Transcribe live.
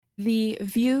The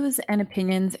views and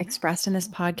opinions expressed in this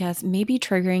podcast may be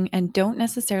triggering and don't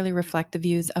necessarily reflect the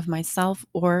views of myself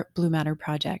or Blue Matter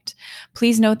Project.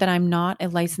 Please note that I'm not a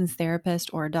licensed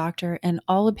therapist or a doctor, and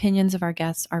all opinions of our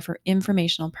guests are for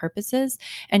informational purposes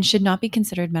and should not be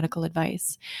considered medical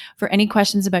advice. For any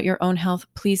questions about your own health,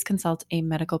 please consult a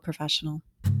medical professional.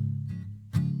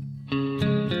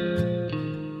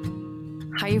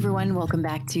 Hi, everyone. Welcome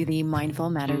back to the Mindful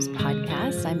Matters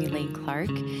podcast. I'm Elaine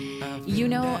Clark. You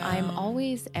know, I'm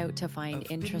always out to find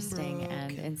interesting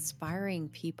and inspiring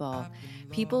people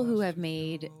who have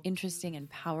made interesting and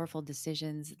powerful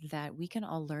decisions that we can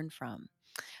all learn from.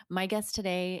 My guest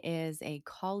today is a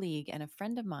colleague and a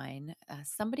friend of mine,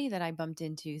 somebody that I bumped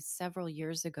into several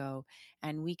years ago,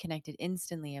 and we connected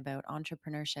instantly about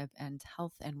entrepreneurship and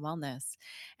health and wellness.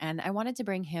 And I wanted to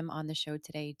bring him on the show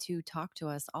today to talk to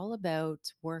us all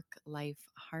about work-life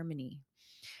harmony.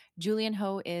 Julian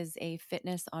Ho is a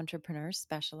fitness entrepreneur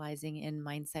specializing in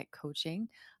mindset coaching,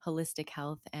 holistic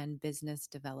health, and business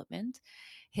development.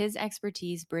 His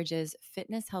expertise bridges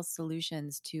fitness health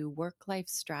solutions to work life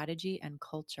strategy and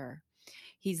culture.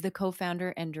 He's the co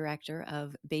founder and director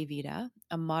of Bayvita,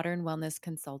 a modern wellness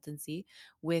consultancy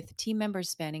with team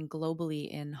members spanning globally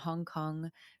in Hong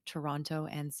Kong, Toronto,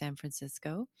 and San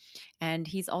Francisco. And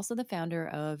he's also the founder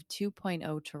of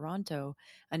 2.0 Toronto,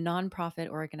 a nonprofit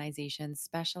organization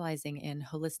specializing in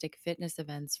holistic fitness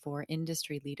events for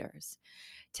industry leaders.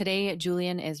 Today,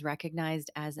 Julian is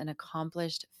recognized as an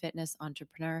accomplished fitness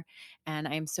entrepreneur, and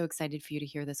I am so excited for you to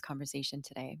hear this conversation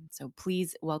today. So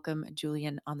please welcome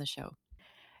Julian on the show.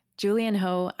 Julian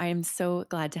Ho, I am so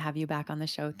glad to have you back on the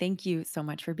show. Thank you so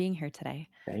much for being here today.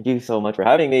 Thank you so much for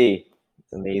having me.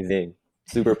 It's amazing.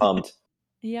 Super pumped.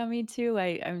 Yeah, me too.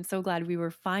 I'm so glad we were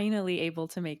finally able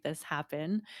to make this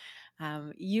happen.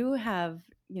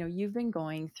 You've been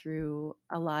going through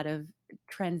a lot of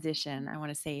transition, I want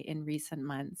to say, in recent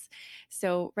months.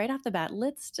 So right off the bat,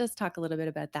 let's just talk a little bit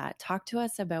about that. Talk to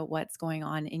us about what's going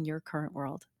on in your current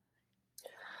world.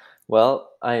 Well,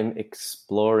 I'm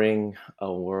exploring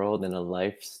a world and a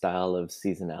lifestyle of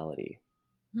seasonality.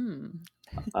 Hmm.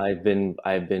 I've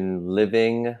been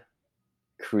living,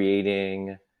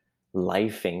 creating,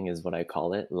 lifing is what I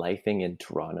call it, lifing in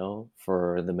Toronto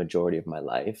for the majority of my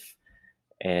life,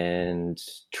 and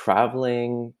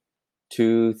traveling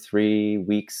 2-3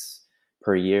 weeks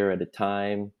per year at a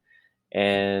time,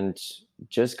 and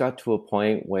just got to a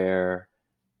point where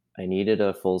I needed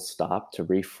a full stop to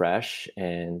refresh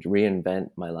and reinvent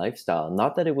my lifestyle.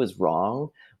 Not that it was wrong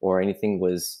or anything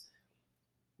was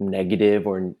negative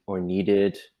or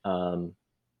needed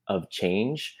of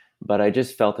change, but I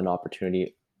just felt an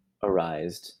opportunity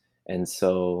arise, and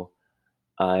so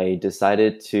I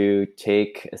decided to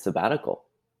take a sabbatical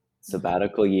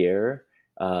year,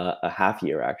 a half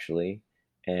year actually,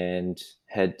 and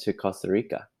head to Costa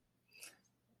Rica.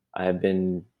 I've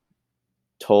been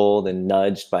told and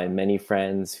nudged by many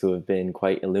friends who have been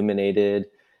quite illuminated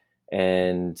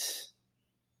and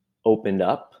opened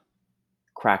up,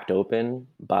 cracked open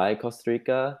by Costa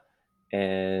Rica.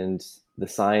 And the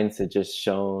science had just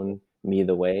shown me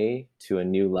the way to a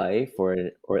new life, or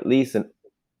at least an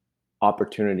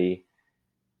opportunity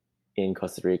in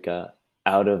Costa Rica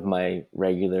out of my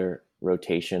regular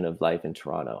rotation of life in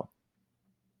Toronto.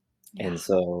 Yeah. And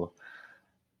so,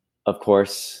 of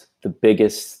course, the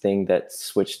biggest thing that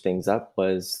switched things up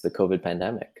was the COVID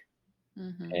pandemic.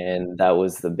 Mm-hmm. And that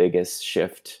was the biggest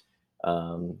shift,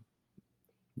 the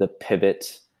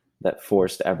pivot that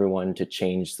forced everyone to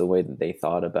change the way that they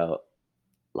thought about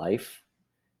life.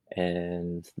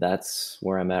 And that's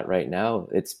where I'm at right now.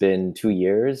 It's been 2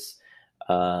 years.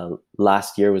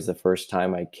 Last year was the first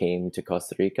time I came to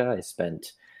Costa Rica. I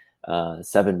spent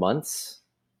 7 months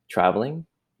traveling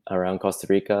around Costa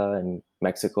Rica and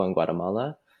Mexico and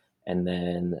Guatemala. And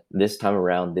then this time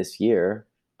around this year,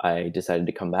 I decided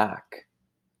to come back.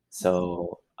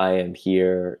 So I am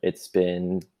here. It's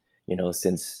been,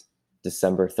 since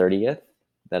December 30th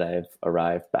that I've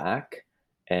arrived back.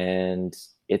 And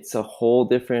it's a whole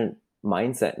different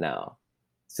mindset now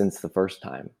since the first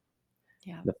time.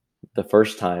 Yeah. The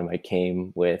first time I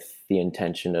came with the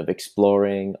intention of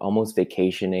exploring, almost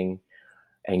vacationing,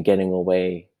 and getting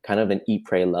away, kind of an eat,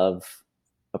 pray, love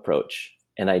approach.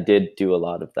 And I did do a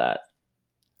lot of that.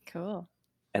 Cool.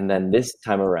 And then this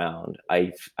time around,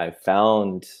 I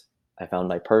found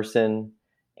my person,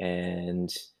 and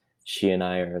she and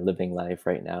I are living life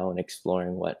right now and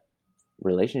exploring what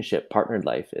relationship partnered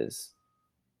life is.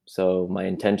 So my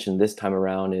intention this time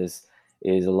around is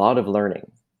a lot of learning.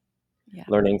 Yeah.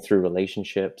 Learning through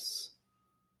relationships,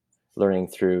 learning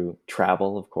through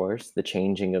travel, of course, the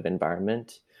changing of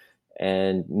environment,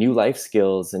 and new life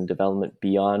skills and development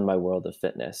beyond my world of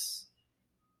fitness.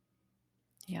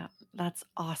 Yeah, that's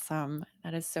awesome.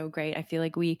 That is so great. I feel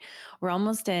like we're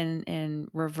almost in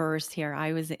reverse here.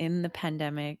 I was in the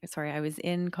pandemic. Sorry, I was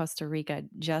in Costa Rica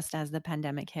just as the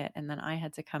pandemic hit, and then I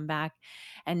had to come back.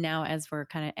 And now, as we're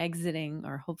kind of exiting,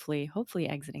 or hopefully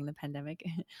exiting the pandemic,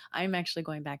 I'm actually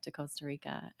going back to Costa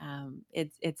Rica.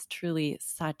 It's truly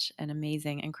such an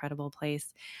amazing, incredible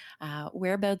place.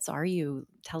 Whereabouts are you?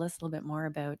 Tell us a little bit more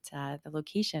about the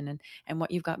location and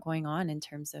what you've got going on in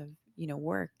terms of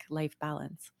work life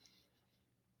balance.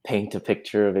 Paint a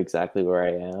picture of exactly where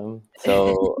I am.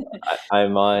 So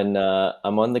I'm on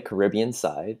the Caribbean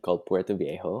side called Puerto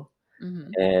Viejo,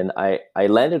 Hmm. and I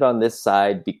landed on this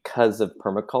side because of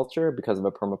permaculture, because of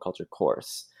a permaculture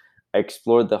course. I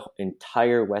explored the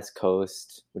entire West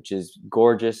Coast, which is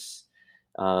gorgeous,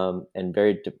 and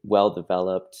very well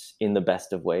developed in the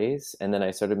best of ways. And then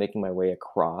I started making my way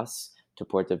across to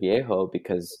Puerto Viejo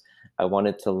because I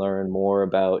wanted to learn more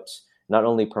about not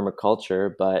only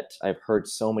permaculture, but I've heard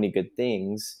so many good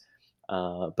things.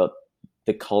 But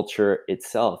the culture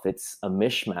itself, it's a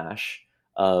mishmash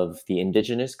of the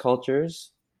indigenous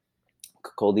cultures,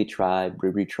 Cocoli tribe,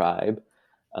 Bribri tribe,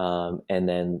 and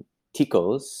then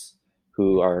Ticos,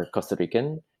 who are Costa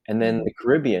Rican, and then Hmm. the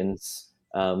Caribbeans.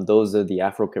 Those are the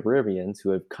Afro-Caribbeans who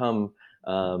have come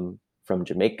from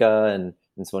Jamaica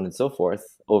and so on and so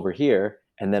forth over here.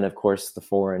 And then, of course, the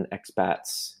foreign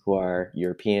expats who are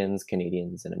Europeans,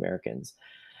 Canadians, and Americans.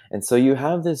 And so you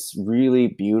have this really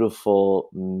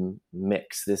beautiful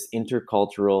mix, this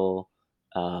intercultural,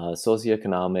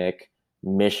 socioeconomic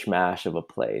mishmash of a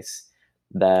place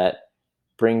that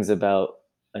brings about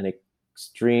an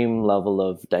extreme level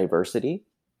of diversity,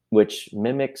 which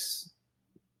mimics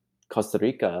Costa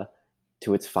Rica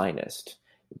to its finest,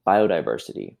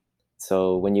 biodiversity.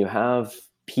 So when you have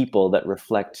people that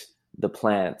reflect the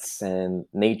plants and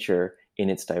nature in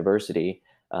its diversity,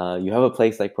 you have a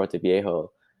place like Puerto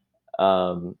Viejo.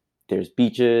 um, there's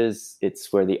beaches.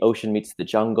 It's where the ocean meets the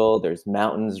jungle. There's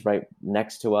mountains right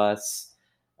next to us.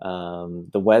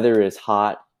 The weather is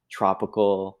hot,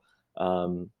 tropical.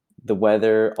 Um, the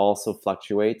weather also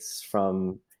fluctuates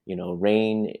from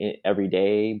rain every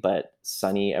day, but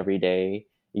sunny every day.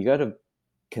 You got a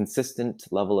consistent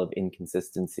level of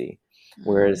inconsistency,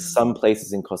 whereas Mm. some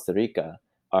places in Costa Rica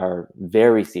are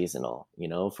very seasonal.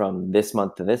 From this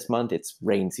month to this month, it's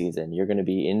rain season. You're going to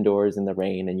be indoors in the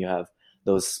rain, and you have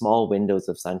those small windows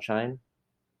of sunshine.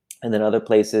 And then other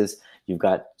places, you've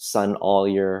got sun all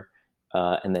year,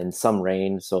 and then some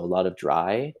rain, so a lot of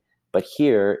dry. But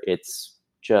here, it's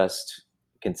just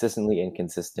consistently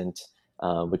inconsistent,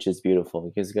 which is beautiful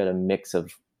because you've got a mix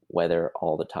of weather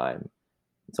all the time.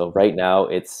 So right now,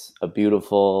 it's a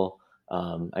beautiful,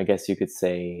 I guess you could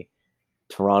say,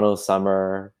 Toronto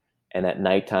summer, and at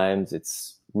night times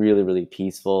it's really, really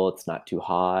peaceful. It's not too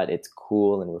hot. It's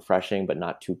cool and refreshing, but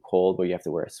not too cold where you have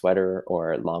to wear a sweater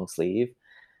or a long sleeve.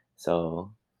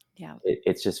 So Yeah.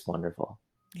 it's just wonderful.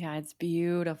 Yeah, it's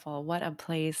beautiful. What a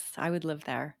place. I would live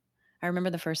there. I remember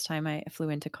the first time I flew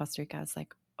into Costa Rica, I was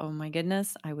like, oh my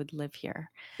goodness, I would live here.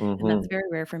 And that's Hmm. very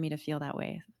rare for me to feel that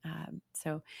way.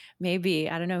 So maybe,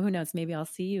 I don't know, who knows, maybe I'll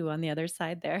see you on the other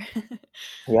side there.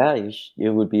 Yeah, it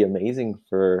would be amazing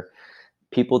for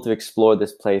people to explore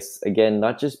this place again,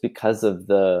 not just because of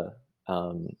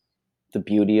um, the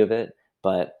beauty of it,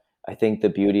 but I think the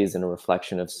beauty is in a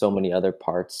reflection of so many other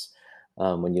parts.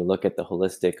 When you look at the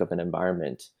holistic of an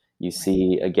environment, you Right.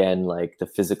 see again like the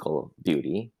physical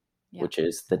beauty, Yeah. which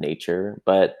is the nature,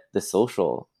 but the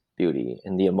social beauty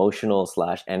and the emotional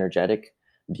slash energetic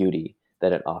beauty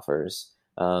that it offers.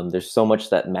 There's so much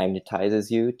that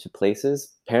magnetizes you to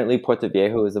places. Apparently, Puerto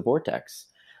Viejo is a vortex,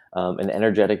 an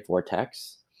energetic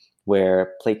vortex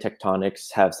where plate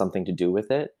tectonics have something to do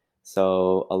with it.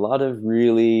 So a lot of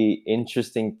really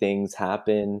interesting things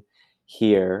happen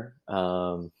here,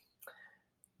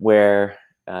 where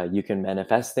you can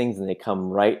manifest things and they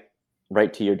come right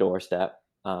to your doorstep.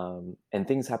 And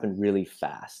things happen really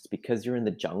fast because you're in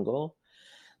the jungle.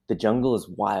 The jungle is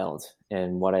wild,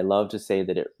 and what I love to say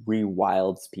that it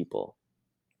rewilds people.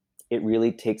 It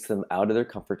really takes them out of their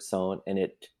comfort zone, and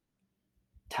it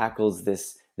tackles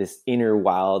this inner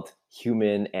wild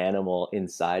human animal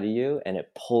inside of you, and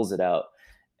it pulls it out.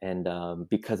 And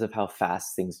because of how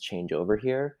fast things change over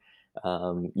here,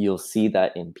 you'll see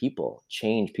that in people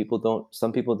change.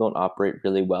 Some people don't operate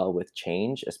really well with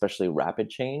change, especially rapid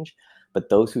change. But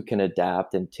those who can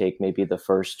adapt and take maybe the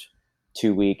first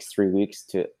 2 weeks, 3 weeks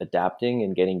to adapting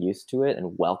and getting used to it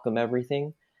and welcome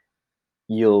everything,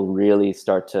 you'll really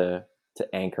start to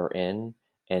anchor in,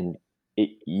 and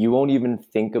you won't even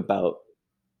think about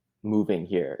moving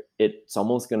here, it's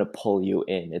almost going to pull you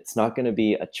in. It's not going to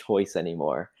be a choice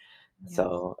anymore. Yes.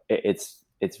 So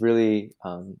it's really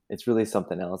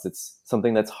something else. It's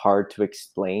something that's hard to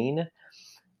explain.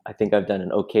 I think I've done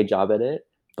an okay job at it,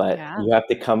 but Yeah, you have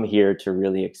to come here to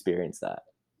really experience that.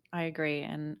 I agree.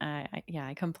 And yeah,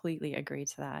 I completely agree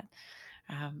to that.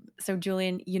 So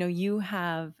Julian, you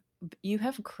have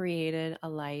created a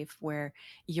life where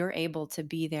you're able to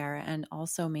be there and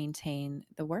also maintain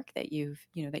the work that you've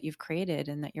created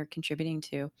and that you're contributing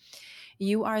to.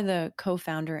 You are the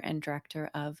co-founder and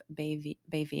director of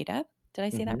Bayvita. Did I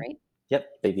say that Hmm. right?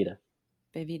 Yep, Bevita.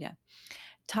 Bayvita.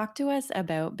 Talk to us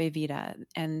about Bayvita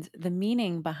and the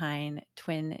meaning behind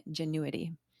Twin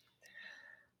Genuity.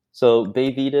 So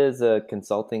Bevita is a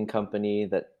consulting company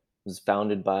that was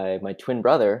founded by my twin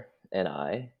brother and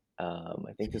I.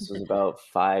 I think this was about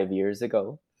 5 years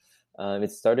ago.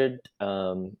 It started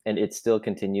and it still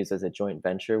continues as a joint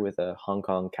venture with a Hong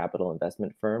Kong capital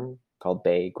investment firm called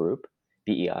Bay Group,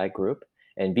 BEI Group.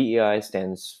 And BEI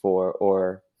stands for,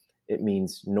 or it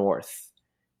means north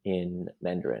in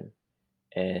Mandarin.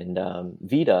 And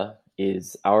VITA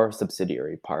is our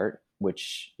subsidiary part,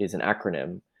 which is an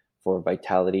acronym for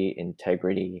Vitality,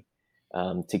 Integrity,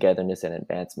 Togetherness, and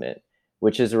Advancement,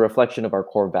 which is a reflection of our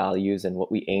core values and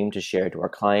what we aim to share to our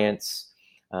clients.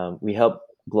 We help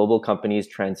global companies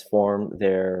transform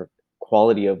their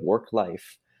quality of work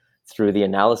life through the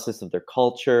analysis of their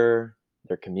culture,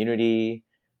 their community,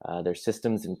 their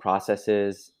systems and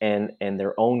processes, and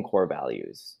their own core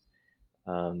values.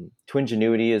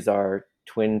 Twingenuity is our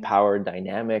twin power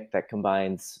dynamic that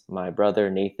combines my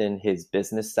brother Nathan, his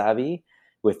business savvy,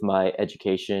 with my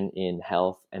education in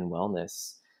health and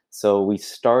wellness. So we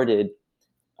started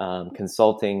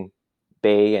consulting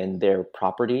Bay and their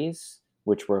properties,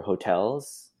 which were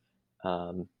hotels,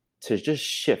 um, to just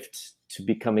shift to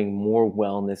becoming more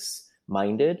wellness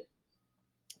minded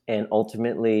and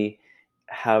ultimately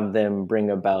have them bring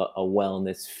about a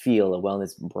wellness feel, a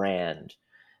wellness brand,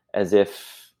 as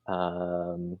if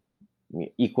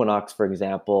Equinox, for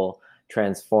example,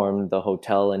 transformed the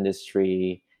hotel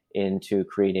industry into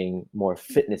creating more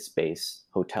fitness-based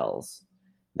hotels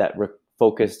that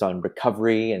focused on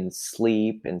recovery and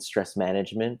sleep and stress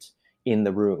management in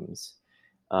the rooms.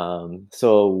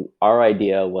 So our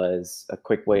idea was, a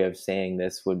quick way of saying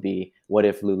this would be, what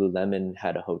if Lululemon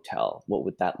had a hotel? What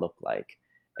would that look like?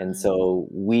 And Mm, so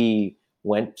we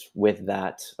went with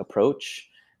that approach,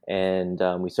 and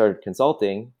we started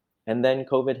consulting. And then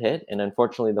COVID hit, and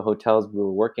unfortunately, the hotels we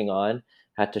were working on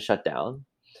had to shut down.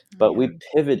 But yeah. we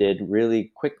pivoted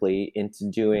really quickly into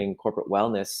doing corporate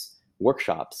wellness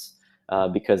workshops,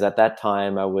 because at that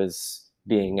time I was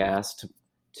being asked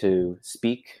to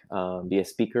speak, be a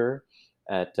speaker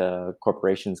at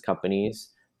corporations, companies,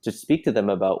 to speak to them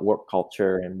about work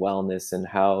culture and wellness and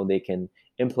how they can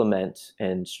implement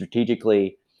and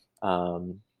strategically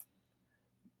um,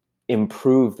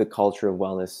 improve the culture of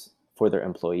wellness for their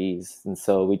employees. And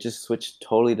so we just switched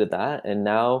totally to that. And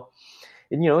now,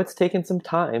 and, it's taken some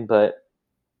time, but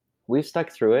we've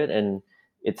stuck through it, and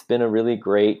it's been a really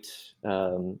great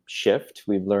shift.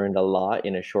 We've learned a lot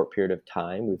in a short period of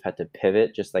time. We've had to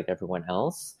pivot just like everyone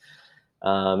else.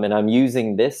 And I'm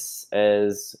using this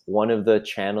as one of the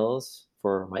channels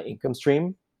for my income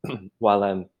stream while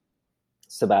I'm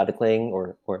sabbaticaling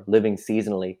or living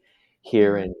seasonally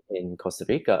here Mm, in Costa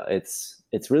Rica.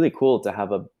 It's really cool to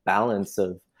have a balance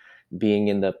of being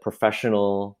in the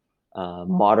professional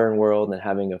modern world and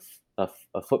having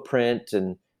a footprint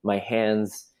and my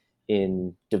hands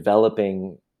in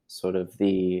developing sort of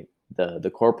the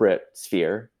corporate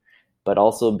sphere, but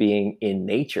also being in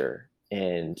nature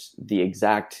and the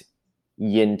exact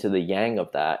yin to the yang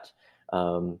of that,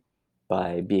 um,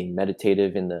 by being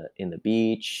meditative in the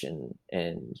beach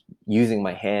and using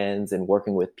my hands and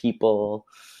working with people.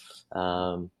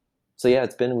 Um, so yeah,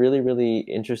 it's been really really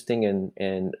interesting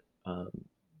and um,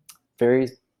 very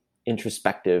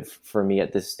introspective for me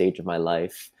at this stage of my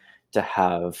life to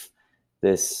have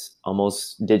this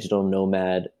almost digital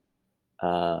nomad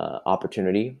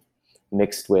opportunity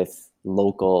mixed with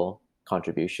local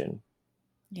contribution.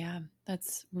 yeah,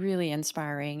 that's really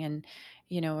inspiring and,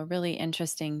 a really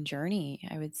interesting journey,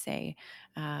 I would say.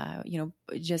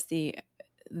 Just the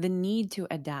need to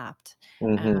adapt.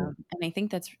 Hmm. And I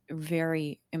think that's a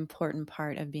very important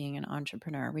part of being an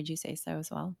entrepreneur. Would you say so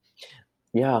as well?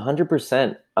 Yeah,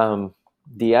 100%.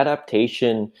 The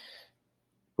adaptation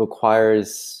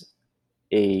requires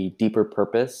a deeper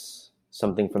purpose,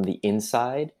 something from the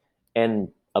inside, and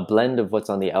a blend of what's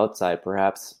on the outside,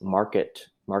 perhaps market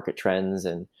trends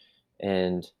and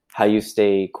how you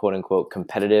stay quote unquote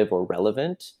competitive or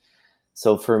relevant.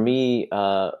 So for me,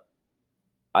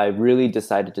 I really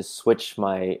decided to switch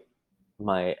my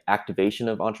activation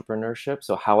of entrepreneurship,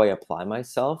 so how I apply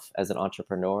myself as an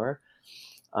entrepreneur,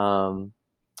 um,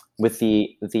 with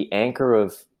the anchor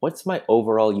of what's my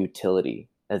overall utility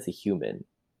as a human.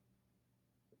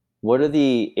 What are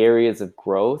the areas of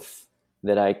growth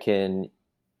that I can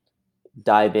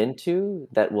dive into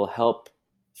that will help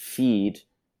feed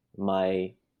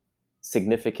my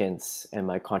significance and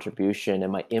my contribution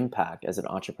and my impact as an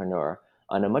entrepreneur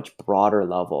on a much broader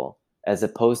level, as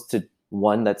opposed to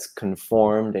one that's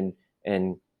conformed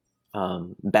and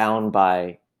bound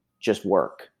by just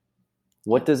work.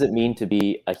 What Yeah. does it mean to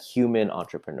be a human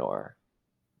entrepreneur?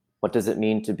 What does it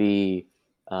mean to be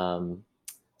um,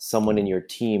 someone in your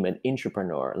team, an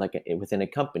entrepreneur, like within a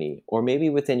company, or maybe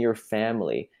within your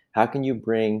family? How can you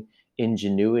bring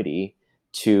ingenuity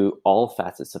to all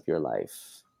facets of your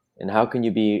life? And how can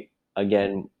you be,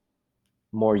 again,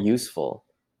 more useful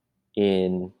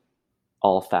in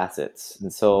all facets?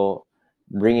 And so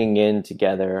bringing in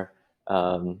together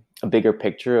a bigger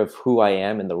picture of who I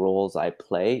am and the roles I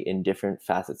play in different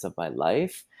facets of my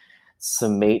life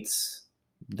summates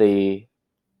the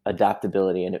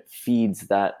adaptability, and it feeds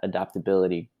that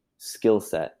adaptability skill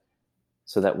set,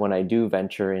 so that when I do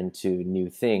venture into new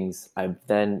things, I've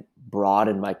then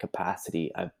broadened my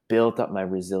capacity. I've built up my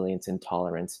resilience and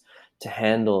tolerance to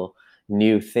handle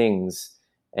new things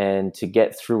and to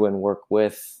get through and work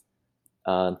with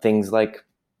things like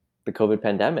the COVID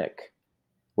pandemic,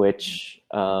 which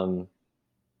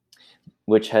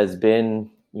has been,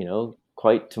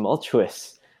 quite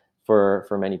tumultuous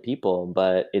for many people,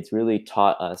 but it's really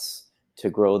taught us to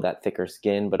grow that thicker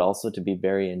skin, but also to be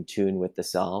very in tune with the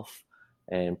self,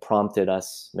 and prompted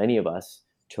us, many of us,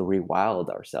 to rewild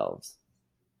ourselves.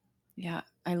 Yeah,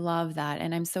 I love that.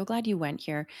 And I'm so glad you went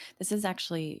here. This is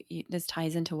actually, this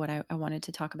ties into what I wanted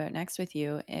to talk about next with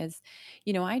you is,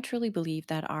 I truly believe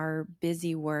that our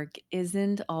busy work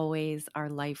isn't always our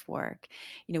life work.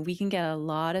 We can get a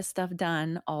lot of stuff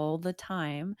done all the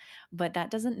time, but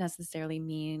that doesn't necessarily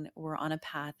mean we're on a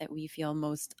path that we feel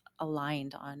most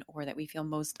aligned on or that we feel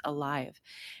most alive.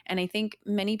 And I think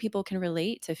many people can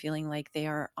relate to feeling like they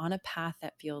are on a path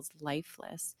that feels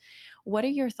lifeless. What are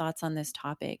your thoughts on this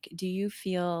topic? Do you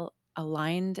feel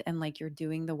aligned and like you're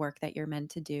doing the work that you're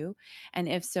meant to do? And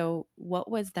if so, what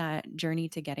was that journey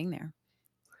to getting there?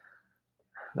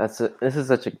 This is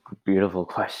such a beautiful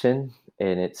question,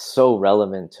 and it's so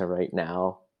relevant to right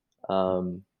now.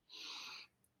 Um,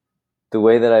 the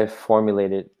way that I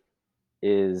formulate it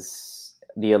is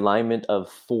the alignment of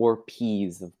 4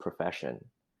 P's of profession.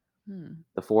 Hmm.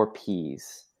 The 4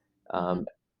 P's: Mm-hmm. um,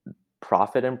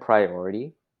 profit and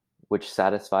priority, which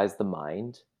satisfies the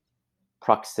mind;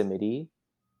 proximity,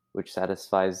 which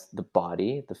satisfies the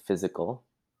body, the physical;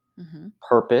 Mm-hmm.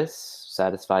 purpose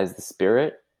satisfies the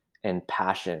spirit; and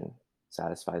passion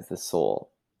satisfies the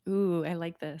soul. Ooh, I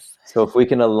like this. So if we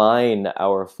can align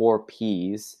our 4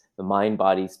 P's, the mind,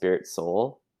 body, spirit,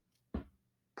 soul,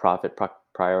 profit,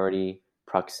 priority,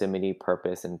 proximity,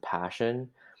 purpose, and passion,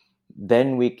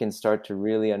 then we can start to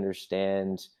really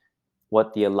understand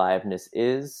what the aliveness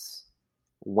is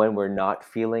when we're not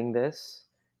feeling this,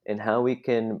 and how we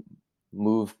can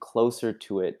move closer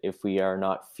to it if we are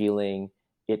not feeling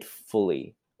it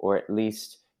fully, or at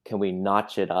least can we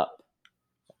notch it up.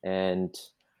 And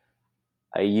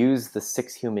I use the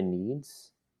 6 human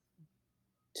needs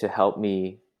to help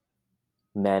me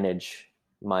manage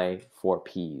my 4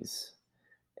 P's.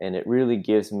 And it really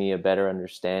gives me a better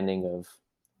understanding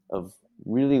of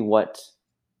really what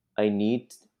I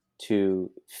need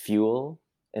to fuel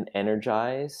and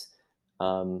energize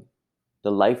um,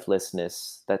 the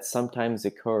lifelessness that sometimes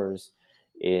occurs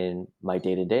in my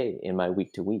day to day, in my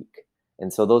week to week.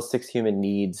 And so those 6 human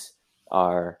needs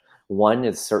are: one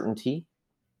is certainty,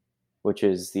 which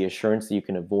is the assurance that you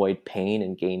can avoid pain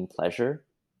and gain pleasure.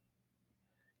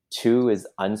 Two is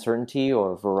uncertainty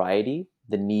or variety,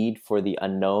 the need for the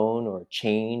unknown or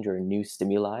change or new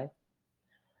stimuli.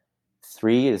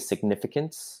 Three is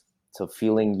significance, so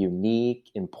feeling unique,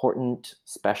 important,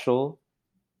 special,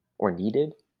 or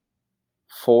needed.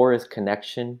 Four is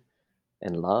connection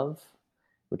and love,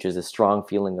 which is a strong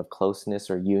feeling of closeness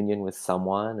or union with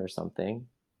someone or something.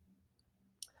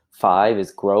 Five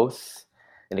is growth,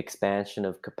 an expansion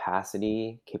of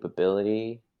capacity,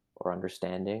 capability, or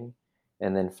understanding.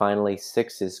 And then finally,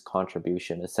 six is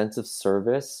contribution, a sense of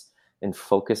service and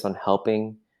focus on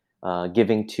helping,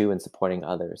 giving to, and supporting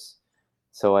others.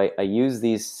 So I use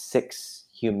these 6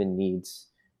 human needs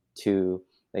to,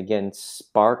 again,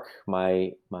 spark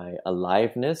my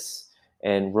aliveness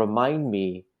and remind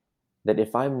me that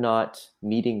if I'm not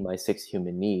meeting my 6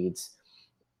 human needs,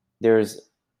 there's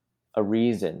a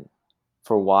reason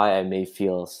for why I may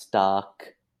feel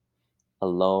stuck,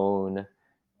 alone,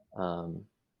 um,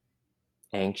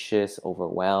 anxious,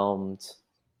 overwhelmed,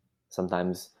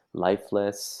 sometimes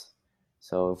lifeless.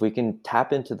 So if we can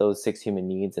tap into those six human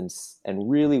needs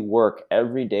and really work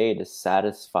every day to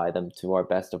satisfy them to our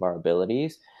best of our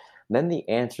abilities, then the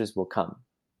answers will come.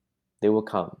 They will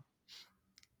come.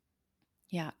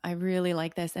 Yeah, I really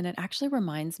like this. And it actually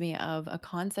reminds me of a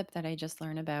concept that I just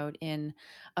learned about in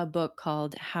a book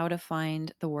called How to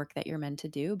Find the Work That You're Meant to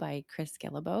Do by Chris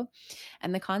Guillebeau.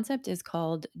 And the concept is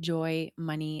called joy,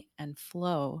 money, and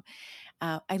flow.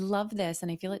 I love this. And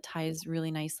I feel it ties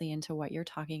really nicely into what you're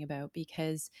talking about,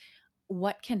 because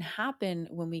what can happen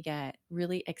when we get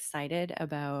really excited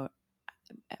about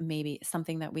maybe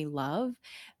something that we love,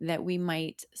 that we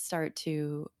might start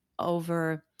to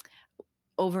over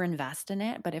overinvest in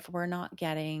it. But if we're not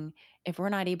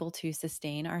able to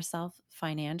sustain ourselves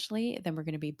financially, then we're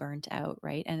going to be burnt out,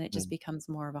 right? And it just Mm. becomes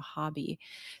more of a hobby.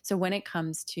 So when it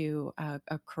comes to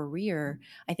a career,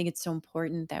 I think it's so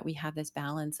important that we have this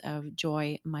balance of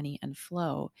joy, money, and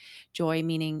flow. Joy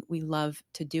meaning we love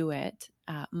to do it.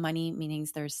 Money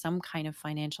means there's some kind of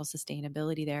financial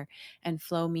sustainability there, and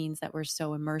flow means that we're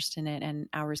so immersed in it, and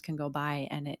hours can go by,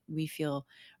 and we feel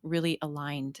really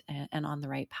aligned and on the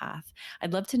right path.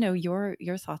 I'd love to know your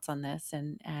thoughts on this,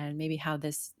 and maybe how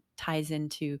this ties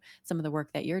into some of the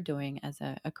work that you're doing as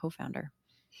a co-founder.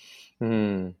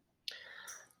 Hmm.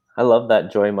 I love that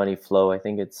joy, money, flow.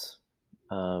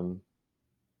 Um,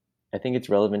 I think it's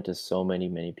relevant to so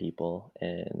many people,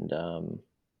 and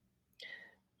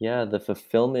yeah, the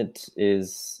fulfillment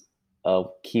is a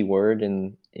key word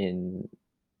in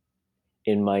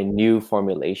my new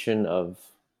formulation of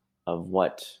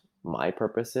what my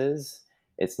purpose is.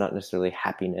 It's not necessarily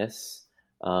happiness,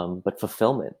 but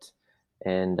fulfillment.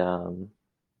 And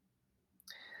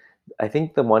I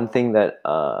think the one thing that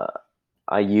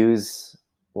I use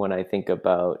when I think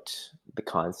about the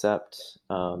concept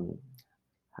of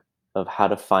how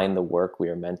to find the work we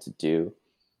are meant to do,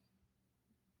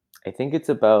 I think it's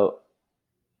about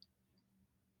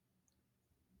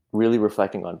really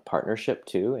reflecting on partnership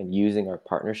too, and using our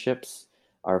partnerships,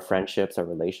 our friendships, our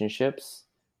relationships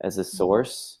as a Mhm.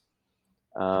 source.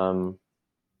 Um,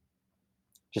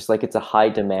 just like it's a high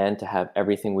demand to have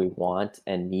everything we want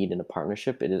and need in a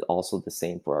partnership, it is also the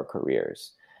same for our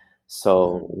careers. So,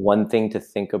 Mhm. one thing to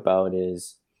think about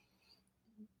is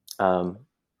um,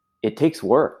 it takes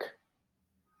work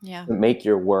Yeah, to make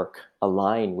your work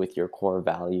align with your core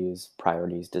values,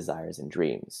 priorities, desires, and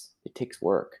dreams. It takes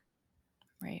work.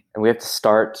 right. And we have to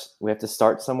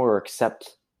start somewhere or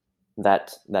accept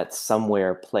that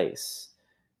somewhere place.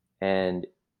 And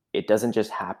it doesn't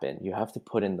just happen. You have to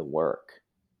put in the work,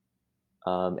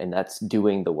 and that's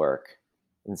doing the work.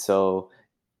 And so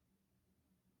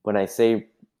when I say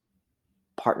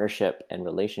partnership and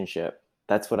relationship,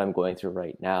 that's what I'm going through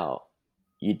right now.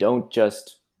 You don't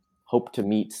just hope to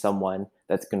meet someone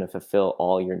that's going to fulfill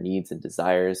all your needs and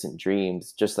desires and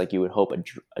dreams, just like you would hope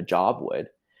a job would.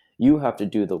 You have to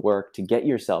do the work to get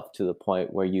yourself to the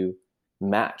point where you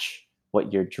match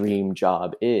what your dream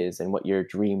job is and what your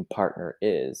dream partner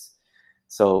is.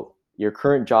 So your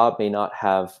current job may not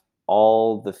have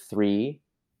all the three,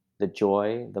 the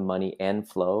joy, the money, and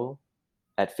flow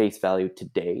at face value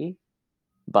today,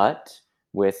 but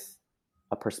with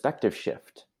a perspective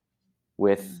shift,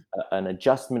 with Mm. an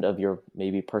adjustment of your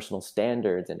maybe personal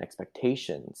standards and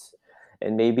expectations,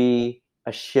 and maybe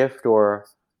a shift or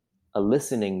a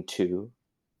listening to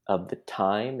of the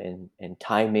time and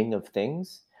timing of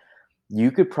things,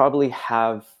 you could probably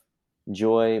have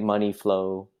joy, money,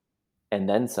 flow, and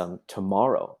then some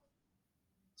tomorrow.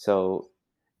 So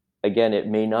again, it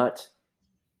may not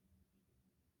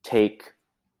take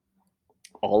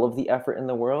all of the effort in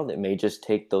the world. It may just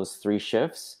take those three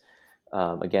shifts.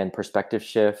 Again, perspective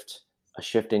shift, a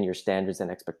shift in your standards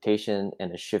and expectation,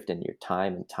 and a shift in your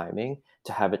time and timing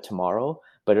to have it tomorrow.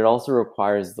 But it also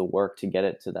requires the work to get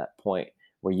it to that point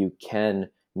where you can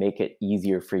make it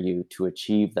easier for you to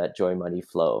achieve that joy, money,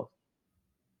 flow.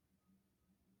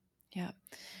 Yeah.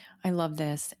 I love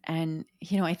this. And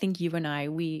I think you and I,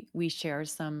 we share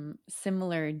some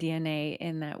similar DNA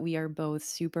in that we are both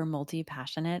super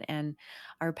multi-passionate, and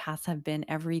our paths have been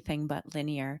everything but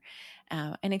linear.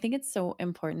 And I think it's so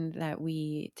important that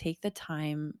we take the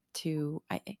time to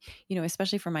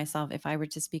especially for myself, if I were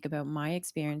to speak about my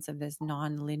experience of this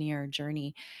non-linear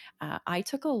journey, I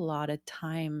took a lot of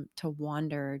time to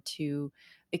wander, to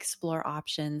explore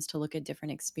options, to look at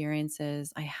different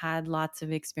experiences. I had lots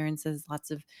of experiences,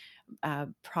 lots of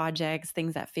projects,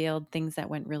 things that failed, things that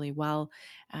went really well.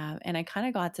 And I kind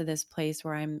of got to this place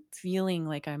where I'm feeling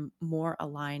like I'm more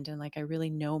aligned and like I really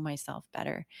know myself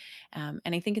better. And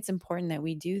I think it's important that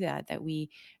we do that, that we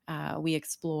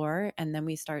explore and then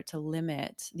we start to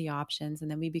limit the options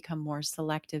and then we become more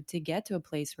selective to get to a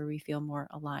place where we feel more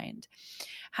aligned.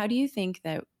 How do you think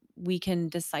that we can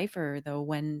decipher, though,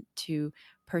 when to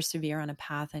persevere on a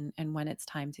path and when it's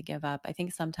time to give up? I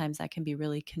think sometimes that can be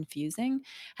really confusing.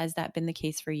 Has that been the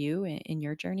case for you in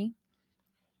your journey?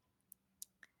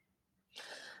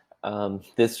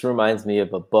 This reminds me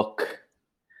of a book.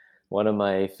 One of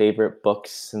my favorite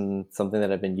books and something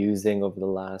that I've been using over the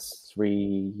last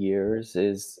 3 years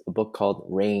is a book called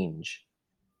Range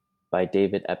by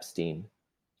David Epstein.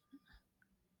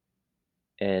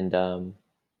 And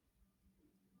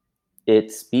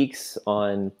it speaks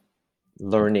on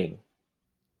learning,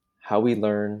 how we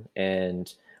learn,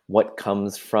 and what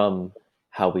comes from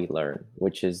how we learn,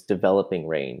 which is developing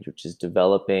range, which is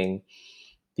developing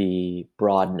the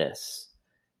broadness,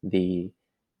 the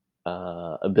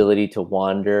ability to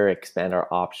wander, expand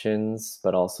our options,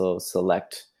 but also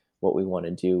select what we want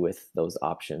to do with those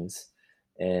options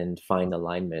and find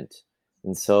alignment.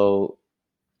 And so,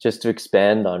 just to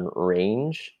expand on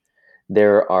range,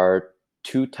 there are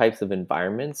two types of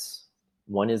environments.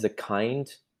 One is a kind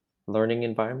learning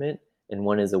environment, and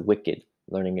one is a wicked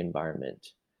learning environment.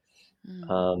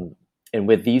 Mm. And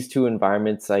with these two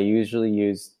environments, I usually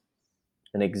use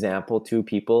an example, two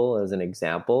people as an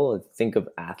example. Think of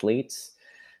athletes,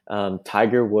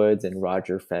 Tiger Woods and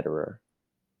Roger Federer.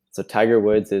 So Tiger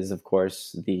Woods is, of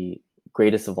course, the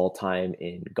greatest of all time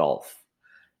in golf.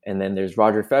 And then there's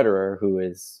Roger Federer, who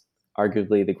is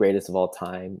arguably the greatest of all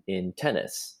time in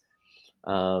tennis.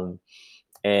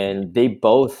 And they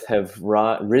both have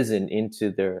risen into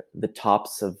the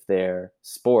tops of their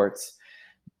sports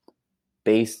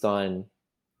based on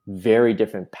very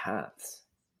different paths.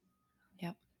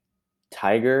 Yep.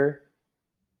 Tiger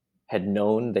had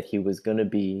known that he was going to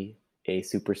be a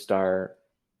superstar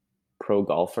pro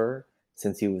golfer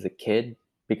since he was a kid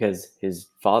because his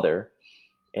father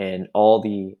and all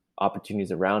the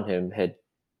opportunities around him had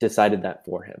decided that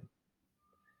for him.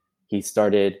 He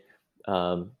started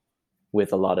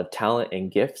with a lot of talent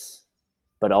and gifts,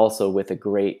 but also with a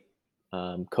great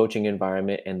coaching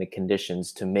environment and the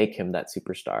conditions to make him that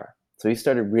superstar. So he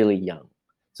started really young.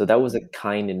 So that was a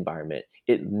kind environment.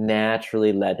 It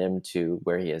naturally led him to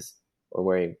where he is or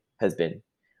where he has been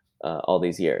all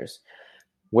these years.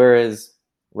 Whereas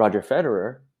Roger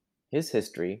Federer, his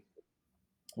history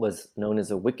was known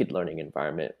as a wicked learning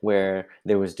environment where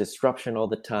there was disruption all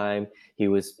the time. He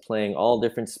was playing all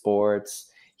different sports.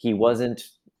 He wasn't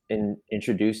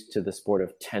introduced to the sport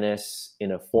of tennis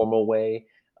in a formal way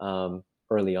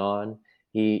early on.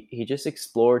 He just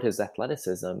explored his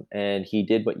athleticism and he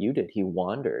did what you did. He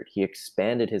wandered. He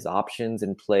expanded his options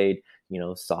and played,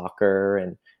 soccer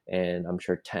and I'm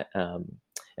sure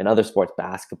and other sports,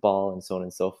 basketball and so on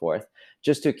and so forth,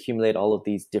 just to accumulate all of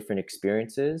these different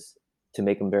experiences to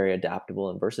make him very adaptable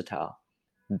and versatile.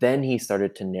 Then he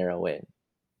started to narrow in.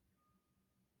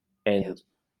 And Yep.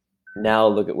 now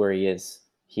look at where he is.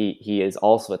 He is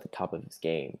also at the top of his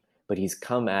game, but he's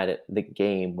come at the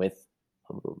game with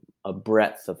a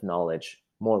breadth of knowledge,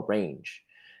 more range.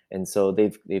 And so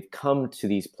they've come to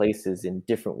these places in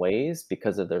different ways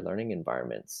because of their learning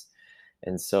environments.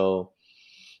 And so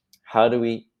how do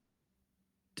we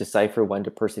decipher when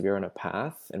to persevere on a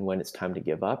path and when it's time to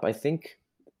give up? I think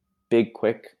big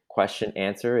quick question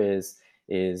answer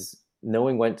is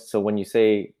knowing when. So when you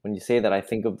say that, I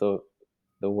think of the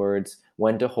words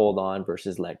when to hold on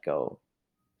versus let go.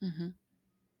 Mm-hmm.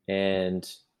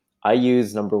 And I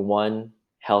use number one,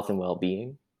 health and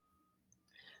well-being.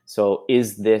 So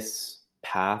is this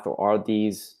path or are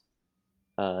these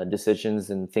decisions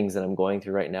and things that I'm going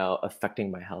through right now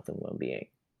affecting my health and well-being?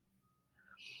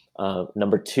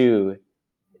 Number two,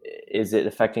 is it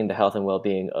affecting the health and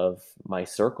well-being of my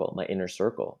circle, my inner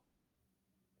circle?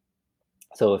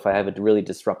 So if I have a really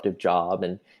disruptive job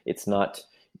and it's not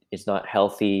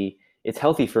healthy, it's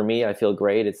healthy for me, I feel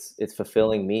great, it's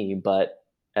fulfilling me, but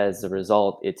as a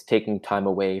result, it's taking time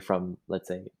away from, let's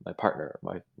say, my partner,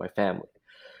 my family.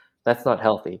 That's not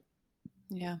healthy.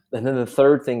 Yeah. And then the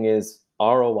third thing is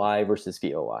ROI versus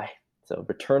VOI. So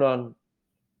return on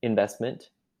investment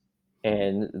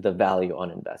and the value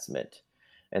on investment.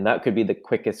 And that could be the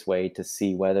quickest way to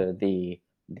see whether the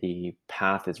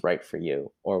path is right for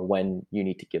you or when you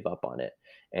need to give up on it.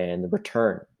 And the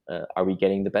return, are we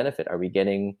getting the benefit? Are we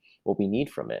getting what we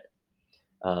need from it?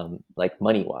 Like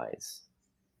money-wise.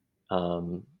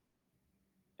 And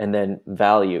then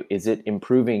value, is it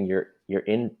improving your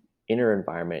inner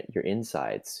environment, your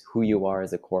insides, who you are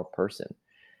as a core person.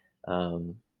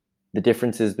 The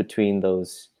differences between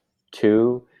those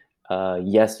two,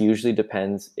 yes, usually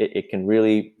depends. It can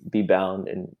really be bound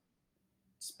and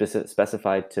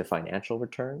specified to financial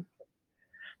return,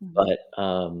 Mhm. but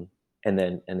and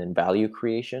then value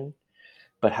creation.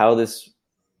 But how this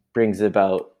brings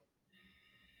about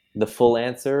the full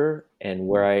answer and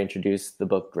where I introduce the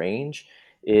book Grange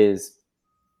is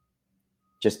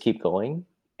just keep going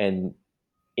and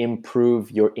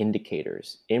improve your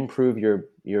indicators, improve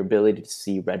your ability to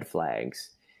see red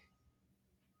flags.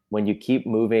 When you keep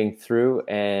moving through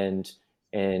and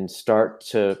start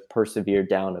to persevere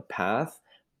down a path,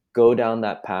 go down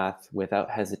that path without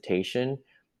hesitation.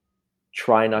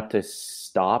 Try not to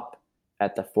stop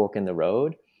at the fork in the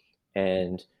road,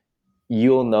 and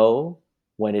you'll know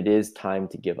when it is time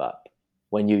to give up.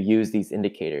 When you use these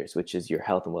indicators, which is your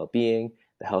health and well-being,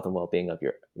 the health and well-being of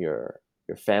your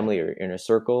family or your inner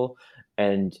circle,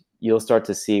 and you'll start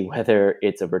to see whether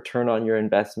it's a return on your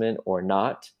investment or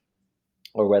not,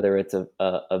 or whether it's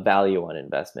a value on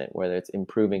investment, whether it's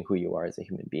improving who you are as a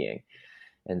human being.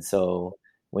 And so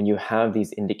when you have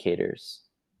these indicators,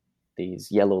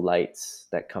 these yellow lights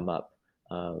that come up,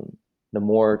 the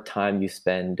more time you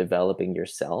spend developing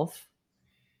yourself,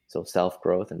 so self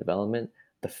growth and development,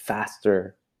 the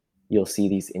faster you'll see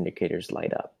these indicators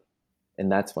light up.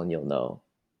 And that's when you'll know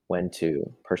when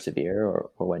to persevere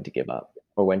or when to give up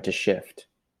or when to shift.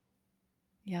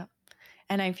 Yeah.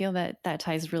 And I feel that that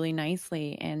ties really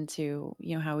nicely into,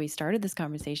 how we started this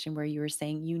conversation where you were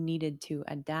saying you needed to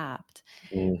adapt.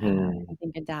 Mm-hmm. I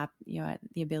think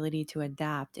the ability to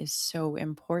adapt is so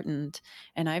important.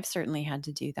 And I've certainly had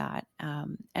to do that.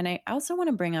 And I also want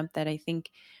to bring up that I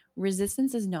think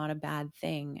resistance is not a bad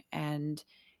thing. And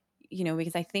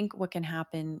because I think what can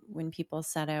happen when people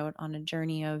set out on a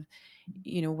journey of,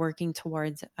 working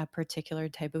towards a particular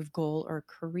type of goal or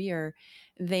career,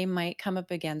 they might come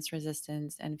up against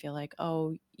resistance and feel like,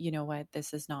 oh, you know what,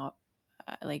 this is not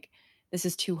like, this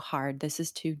is too hard. This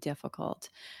is too difficult.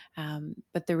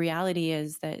 But the reality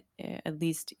is that, at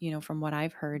least, from what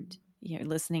I've heard,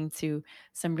 listening to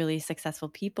some really successful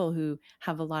people who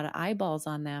have a lot of eyeballs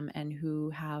on them and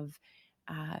who have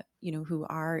who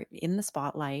are in the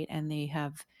spotlight, and they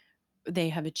have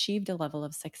achieved a level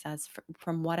of success.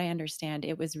 From what I understand,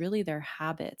 it was really their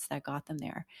habits that got them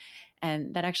there.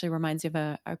 And that actually reminds me of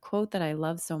a quote that I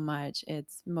love so much.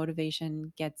 It's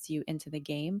motivation gets you into the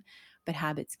game, but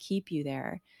habits keep you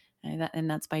there. And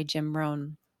that's by Jim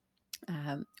Rohn.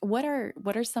 What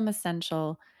are some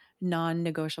essential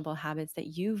non-negotiable habits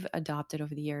that you've adopted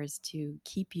over the years to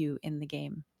keep you in the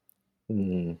game?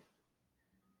 Mm.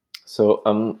 So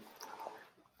I'm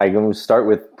going to start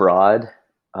with broad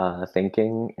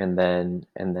thinking, and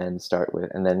then start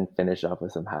with and then finish off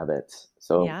with some habits.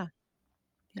 So Yeah.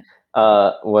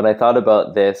 Yeah. when I thought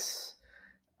about this,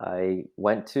 I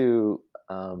went to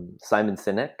Simon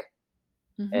Sinek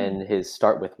Hmm. and his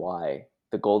Start with Why,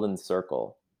 the golden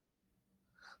circle.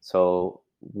 So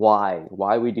why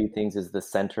we do things is the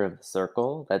center of the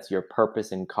circle. That's your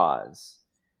purpose and cause.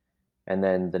 And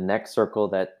then the next circle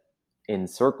that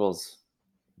encircles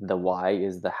the why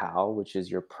is the how, which is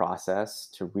your process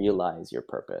to realize your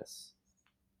purpose.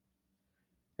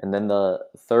 And then the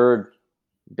third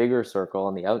bigger circle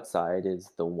on the outside is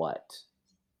the what,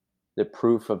 the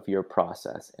proof of your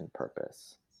process and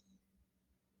purpose.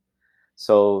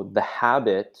 So the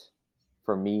habit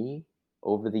for me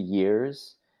over the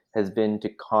years has been to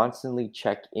constantly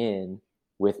check in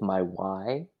with my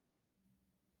why,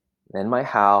 then my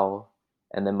how,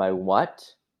 and then my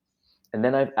what. And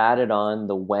then I've added on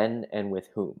the when and with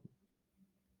whom.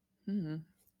 Hmm.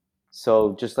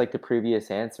 So just like the previous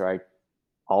answer, I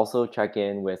also check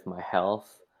in with my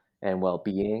health and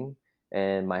well-being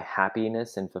and my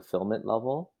happiness and fulfillment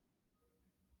level.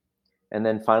 And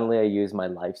then finally, I use my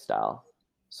lifestyle.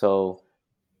 So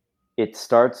it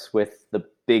starts with the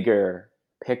bigger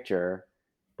picture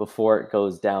before it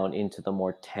goes down into the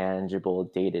more tangible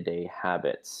day-to-day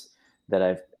habits that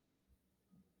I've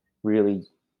really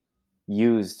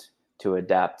used to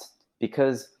adapt,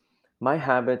 because my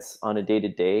habits on a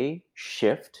day-to-day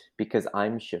shift because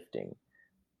I'm shifting.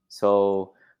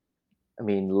 So I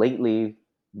mean, lately,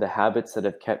 the habits that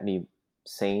have kept me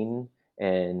sane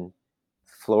and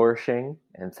flourishing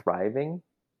and thriving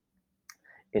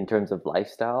in terms of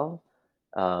lifestyle,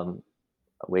 um,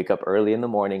 I wake up early in the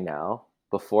morning now.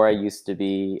 Before, I used to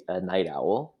be a night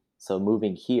owl. So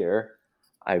moving here,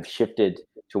 I've shifted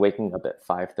to waking up at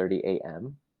 5:30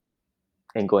 a.m.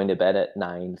 and going to bed at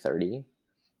 9:30.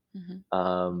 Hmm.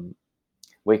 Um,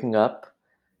 Waking up,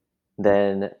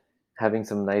 then having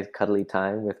some nice cuddly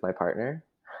time with my partner,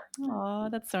 Oh,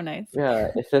 that's so nice. Yeah,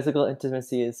 physical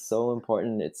intimacy is so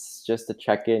important. It's just a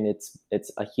check-in.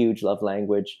 It's a huge love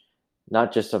language,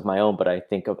 not just of my own, but I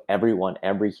think of everyone,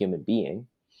 every human being.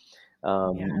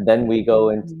 Yeah, Then we go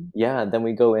absolutely. in, yeah, then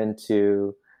we go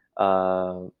into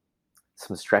uh,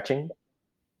 some stretching.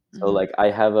 So Mhm. like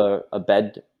I have a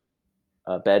bed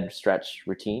stretch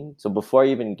routine. So before I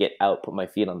even get out, put my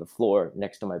feet on the floor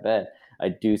next to my bed, I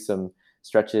do some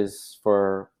stretches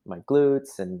for my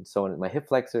glutes and so on, my hip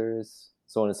flexors,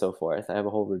 so on and so forth. I have a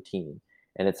whole routine,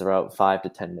 and it's about 5 to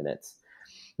 10 minutes.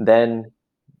 Then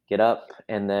get up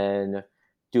and then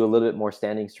do a little bit more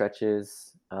standing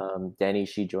stretches. Danny,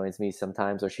 she joins me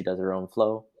sometimes, or she does her own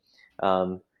flow.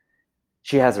 Um,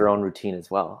 she has her own routine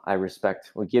as well.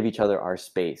 We give each other our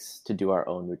space to do our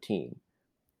own routine.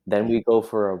 Then Yeah. we go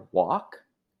for a walk,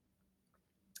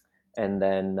 and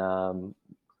then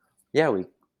yeah,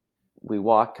 we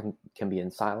walk can be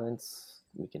in silence.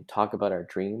 We can talk about our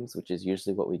dreams, which is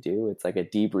usually what we do. It's like a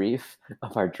debrief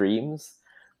of our dreams,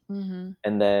 Mhm.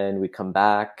 and then we come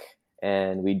back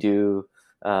and we do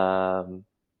um,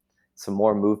 some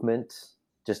more movement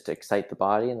just to excite the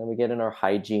body, and then we get in our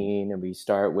hygiene and we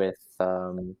start with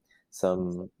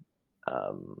some.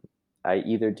 Um, I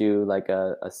either do like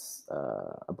a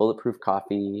bulletproof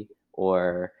coffee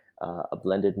or a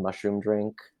blended mushroom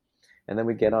drink, and then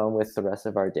we get on with the rest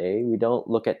of our day. We don't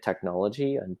look at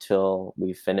technology until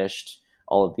we've finished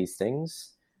all of these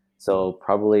things. So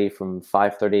probably from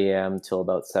 5:30 a.m. till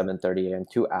about 7:30 a.m.,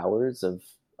 2 hours of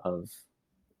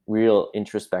real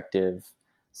introspective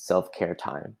self-care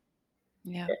time.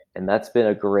 Yeah. And that's been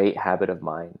a great habit of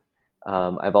mine.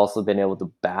 I've also been able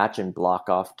to batch and block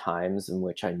off times in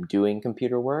which I'm doing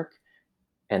computer work,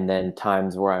 and then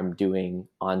times where I'm doing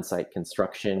on-site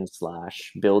construction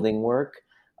slash building work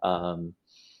um,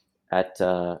 at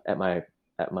my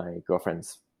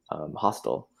girlfriend's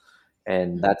hostel,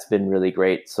 and Mhm. that's been really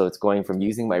great. So it's going from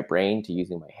using my brain to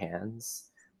using my hands,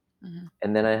 Mhm.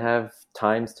 and then I have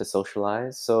times to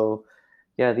socialize. So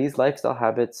yeah, these lifestyle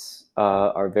habits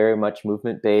are very much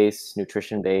movement based,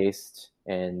 nutrition based,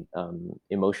 and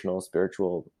emotional,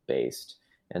 spiritual based.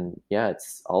 And yeah,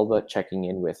 it's all about checking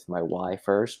in with my why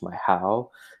first, my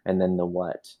how, and then the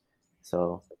what.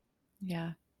 So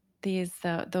Yeah.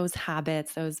 Those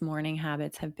habits, those morning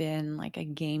habits have been like a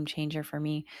game changer for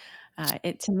me.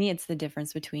 To me, it's the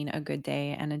difference between a good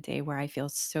day and a day where I feel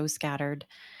so scattered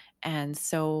and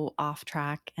so off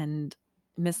track and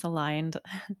misaligned.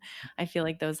 I feel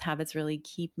like those habits really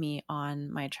keep me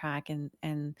on my track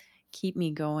and keep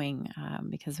me going,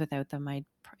 because without them,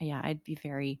 I'd be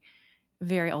very,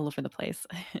 very all over the place.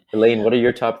 Elaine, what are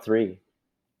your top three?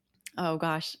 Oh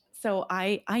gosh. So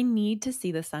I need to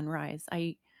see the sunrise.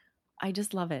 I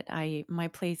just love it. My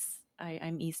place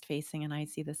I'm east facing and I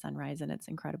see the sunrise and it's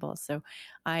incredible. So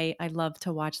I love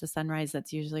to watch the sunrise.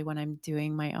 That's usually when I'm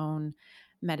doing my own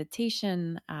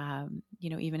meditation.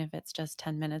 Even if it's just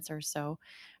 10 minutes or so.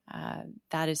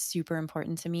 That is super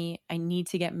important to me. I need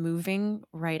to get moving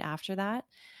right after that.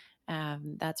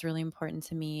 That's really important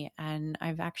to me. And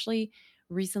I've actually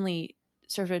recently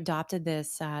sort of adopted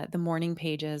this the morning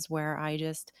pages where I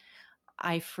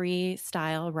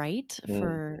freestyle write Mm.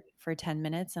 for 10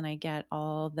 minutes and I get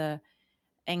all the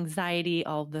anxiety,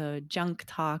 all the junk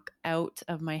talk out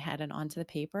of my head and onto the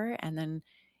paper, and then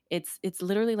it's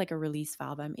literally like a release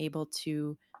valve. I'm able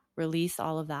to release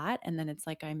all of that, and then it's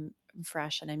like I'm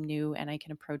fresh and I'm new and I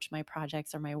can approach my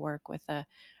projects or my work with a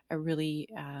really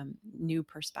new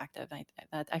perspective.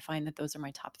 I find that those are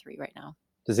my top 3 right now.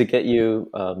 Does it get you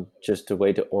just a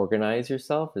way to organize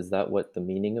yourself? Is that what the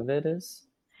meaning of it is?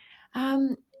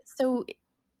 So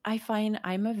I find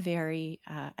I'm a very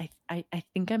I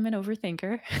think I'm an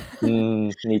overthinker.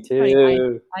 Me Funny, I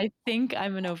too. I think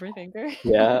I'm an overthinker.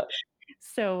 Yeah.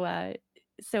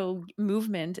 So,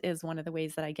 movement is one of the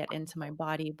ways that I get into my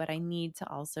body, but I need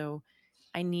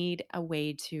a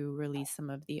way to release some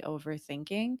of the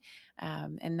overthinking,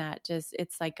 and that just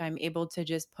it's like I'm able to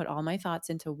just put all my thoughts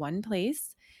into one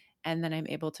place, and then I'm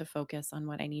able to focus on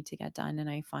what I need to get done, and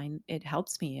I find it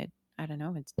helps me. I don't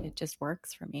know, it just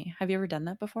works for me. Have you ever done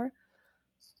that before?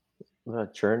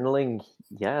 Journaling,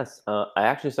 yes. I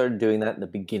actually started doing that in the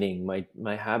beginning.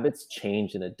 My habits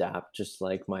change and adapt, just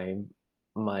like my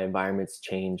environments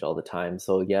change all the time.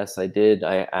 So yes, I did.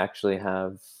 I actually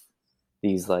have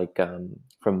these like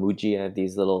from Muji. I have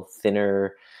these little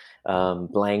thinner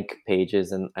blank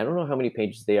pages, and I don't know how many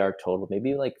pages they are total.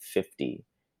 Maybe like 50.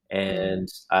 Mm, And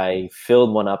I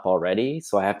filled one up already,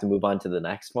 so I have to move on to the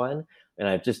next one. And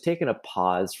I've just taken a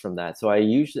pause from that. So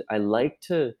I like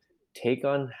to take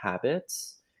on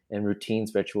habits and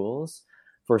routines, rituals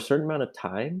for a certain amount of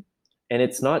time, and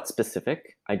it's not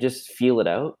specific. I just feel it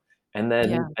out, and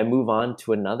then Yeah. I move on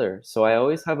to another. So I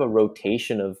always have a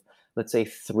rotation of, let's say,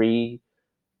 three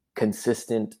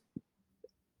consistent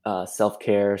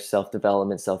self-care,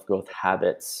 self-development, self-growth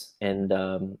habits. And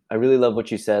I really love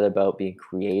what you said about being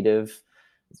creative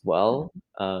as well.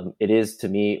 It is, to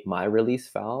me, my release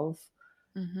valve,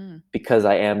 Mm-hmm. because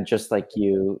I am just like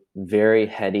you, very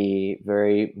heady,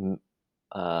 very,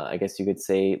 I guess you could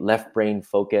say, left brain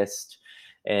focused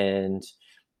and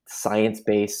science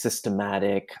based,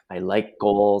 systematic. I like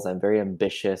goals. I'm very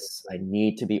ambitious. I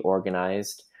need to be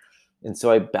organized. And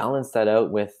so I balance that out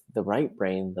with the right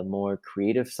brain, the more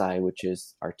creative side, which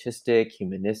is artistic,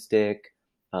 humanistic,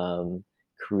 um,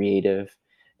 creative.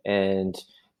 And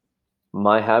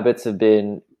my habits have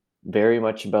been very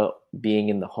much about being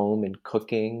in the home and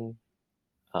cooking.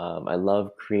 I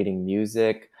love creating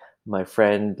music. My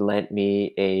friend lent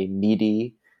me a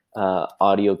MIDI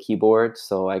audio keyboard,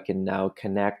 so I can now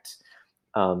connect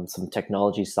some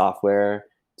technology software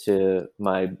to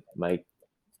my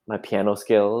piano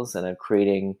skills, and I'm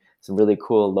creating some really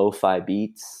cool lo-fi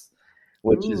beats,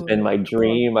 which has Ooh, been my cool.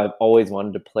 dream. I've always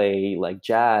wanted to play like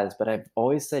jazz, but I've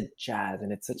always said jazz,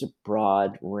 and it's such a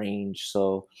broad range.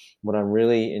 So what I'm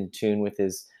really in tune with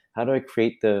is, how do I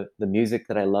create the music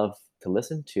that I love to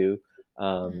listen to, Mm.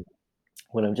 um,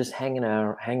 when I'm just hanging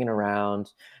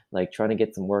around, like trying to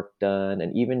get some work done,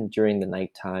 and even during the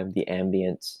nighttime, the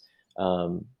ambient,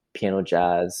 piano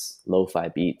jazz, lo-fi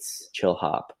beats, chill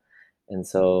hop. And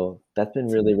so that's been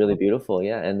So really, really cool. beautiful.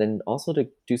 Yeah. And then also to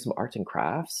do some arts and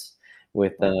crafts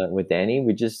Wow. with Danny.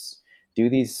 We just do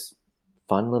these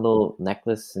fun little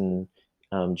necklace and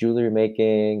jewelry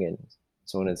making and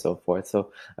so on and so forth.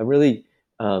 So I'm really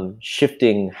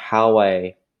shifting how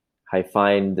I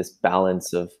find this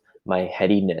balance of my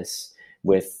headiness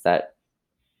with that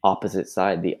opposite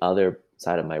side, the other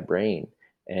side of my brain.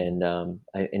 And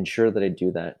I ensure that I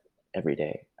do that every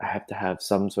day. I have to have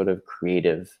some sort of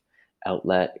creative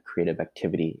outlet, creative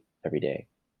activity every day.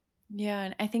 Yeah,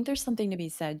 and I think there's something to be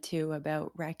said too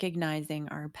about recognizing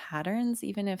our patterns,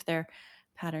 even if they're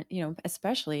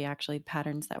especially actually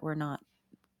patterns that we're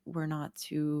not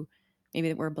too maybe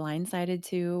that we're blindsided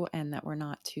to and that we're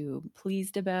not too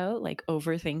pleased about, like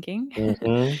overthinking.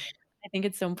 Hmm. I think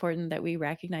it's so important that we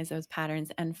recognize those patterns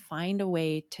and find a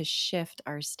way to shift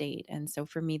our state. And so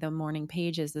for me, the morning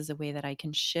pages is a way that I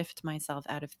can shift myself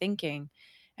out of thinking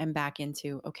and back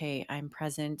into, okay, I'm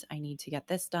present. I need to get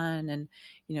this done. And,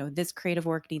 this creative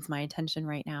work needs my attention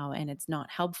right now. And it's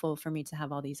not helpful for me to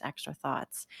have all these extra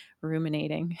thoughts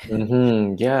ruminating.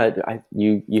 Yeah,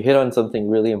 you hit on something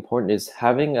really important. Is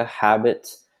having a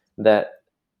habit that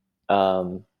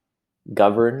um,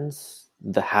 governs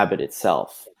the habit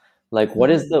itself. Like,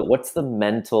 Mhm. what's the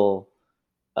mental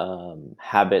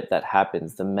habit that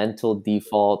happens, the mental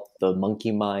default, the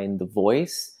monkey mind, the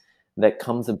voice that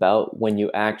comes about when you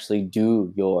actually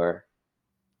do your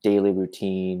daily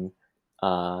routine,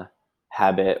 uh,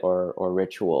 habit, or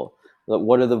ritual.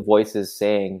 What are the voices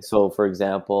saying? So, for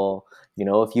example,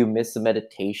 if you miss a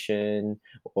meditation,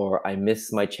 or I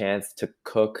miss my chance to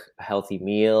cook a healthy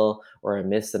meal, or I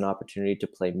miss an opportunity to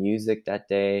play music that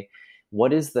day,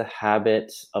 what is the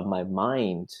habit of my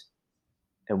mind,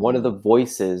 and what are Mm. the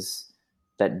voices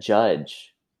that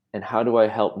judge, and how do I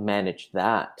help manage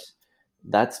that?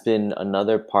 That's been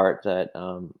another part that,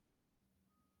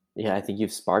 yeah, I think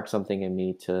you've sparked something in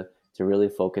me to really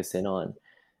focus in on,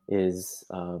 is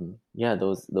yeah,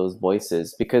 those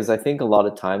voices, because I think a lot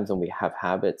of times when we have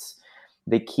habits,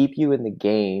 they keep you in the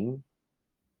game,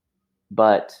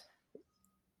 but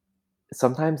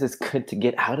sometimes it's good to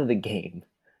get out of the game.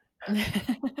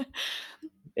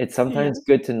 It's Yeah. sometimes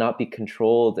good to not be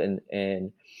controlled,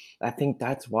 and I think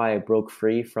that's why I broke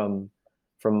free from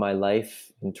my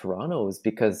life in Toronto, is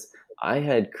because I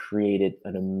had created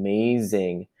an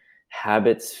amazing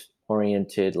habits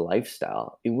oriented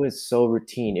lifestyle. It was so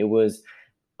routine. I was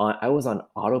on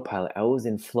autopilot. I was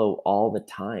in flow all the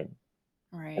time,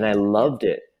 and I Right. Yeah. loved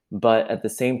it. But at the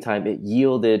same time, it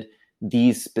yielded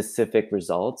these specific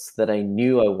results that I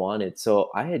knew I wanted. So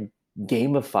I had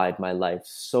gamified my life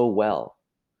so well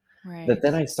that Right.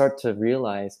 then I start to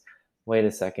realize, wait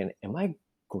a second, am I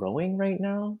growing right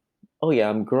now? Oh yeah,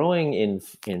 I'm growing in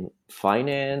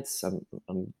finance.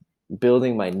 I'm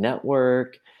building my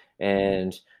network,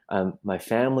 and my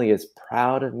family is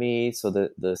proud of me. So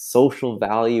the social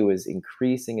value is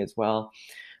increasing as well.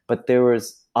 But there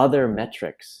was other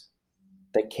metrics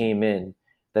that came in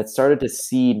that started to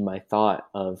seed my thought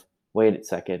of, wait a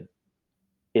second,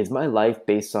 is my life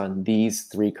based on these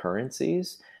three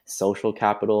currencies: social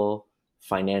capital,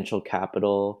 financial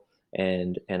capital,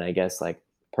 and I guess like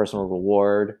personal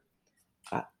reward?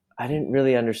 I didn't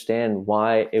really understand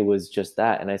why it was just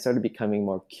that. And I started becoming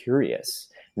more curious,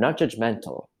 not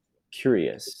judgmental,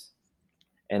 curious.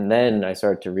 And then I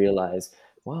started to realize,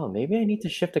 wow, maybe I need to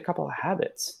shift a couple of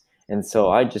habits. And so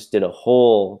I just did a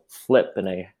whole flip and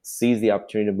I seized the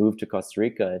opportunity to move to Costa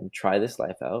Rica and try this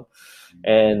life out.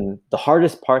 And the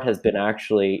hardest part has been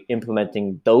actually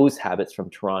implementing those habits from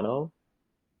Toronto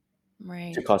to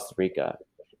Right. Costa Rica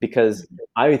because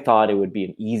I thought it would be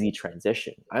an easy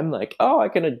transition. I'm like, oh, I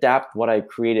can adapt what I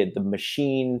created, the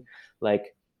machine,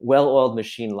 like well-oiled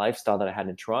machine lifestyle that I had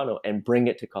in Toronto and bring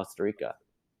it to Costa Rica.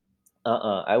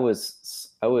 I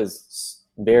was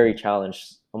very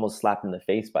challenged, almost slapped in the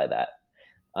face by that,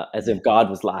 as if God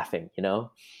was laughing, you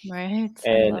know. Right. I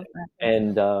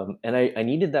And love that. I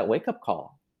needed that wake up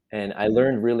call, and I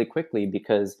learned really quickly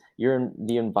because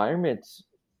the environment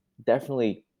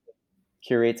definitely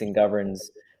curates and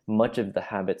governs much of the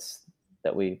habits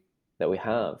that we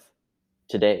have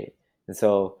today. And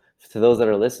so, to those that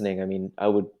are listening, I mean, I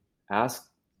would ask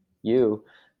you,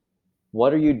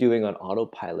 what are you doing on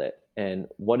autopilot, and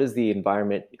what is the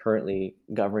environment currently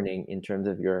governing in terms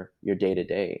of your day to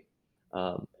day?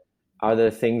 Are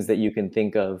there things that you can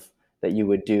think of that you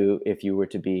would do if you were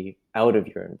to be out of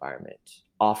your environment,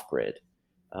 off grid,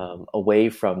 away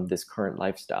from this current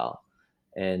lifestyle?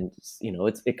 And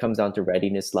it comes down to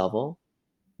readiness level,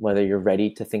 whether you're ready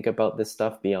to think about this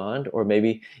stuff beyond, or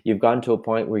maybe you've gotten to a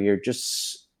point where you're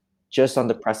just on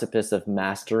the precipice of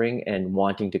mastering and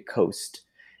wanting to coast.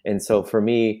 And so for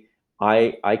me,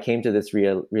 I came to this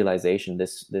realization,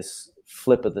 this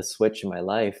flip of the switch in my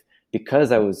life,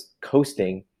 because I was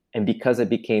coasting and because I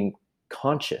became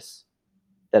conscious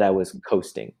that I was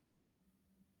coasting.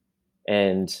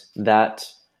 And that,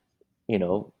 you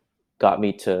know, got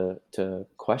me to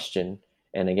question,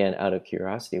 and again, out of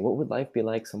curiosity, what would life be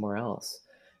like somewhere else?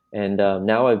 And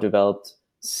now I've developed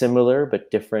similar but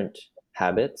different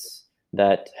habits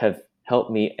that have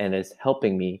helped me and is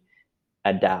helping me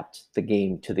adapt the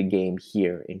game to the game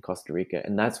here in Costa Rica.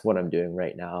 And that's what I'm doing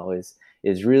right now,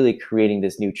 is really creating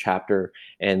this new chapter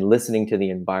and listening to the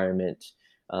environment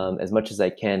as much as I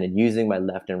can, and using my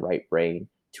left and right brain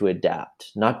to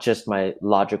adapt, not just my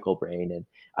logical brain. And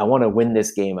I want to win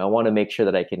this game. I want to make sure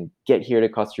that I can get here to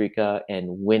Costa Rica and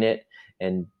win it,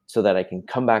 and so that I can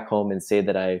come back home and say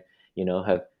that I,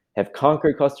 have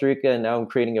conquered Costa Rica, and now I'm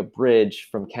creating a bridge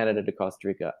from Canada to Costa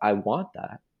Rica. I want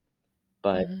that,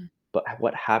 but Hmm.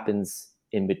 what happens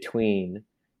in between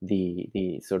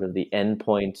the sort of the end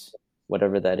point,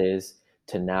 whatever that is,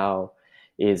 to now,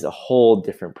 is a whole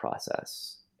different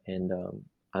process. And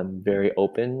I'm very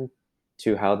open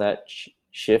to how that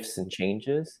shifts and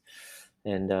changes.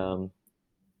 And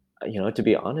to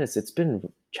be honest, it's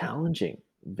been challenging,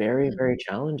 very, very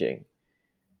challenging.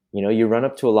 You run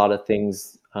up to a lot of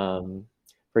things. For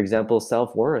example,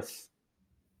 self-worth.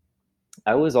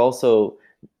 I was also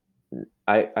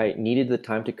I needed the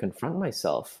time to confront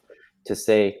myself, to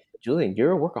say, Julian,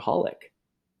 you're a workaholic.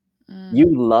 Mm. You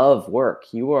love work.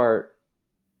 You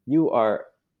are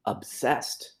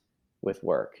obsessed with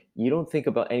work. You don't think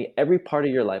about every part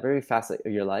of your life, every facet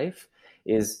of your life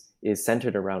is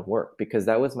centered around work, because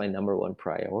that was my number one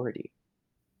priority.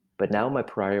 But now my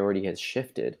priority has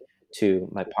shifted to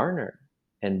my partner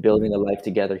and building a life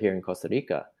together here in Costa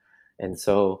Rica. And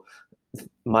so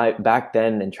my back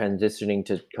then, and transitioning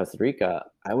to Costa Rica,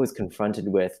 I was confronted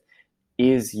with,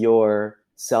 is your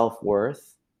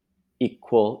self-worth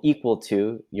equal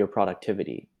to your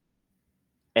productivity?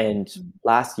 And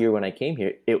last year when I came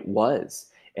here, it was,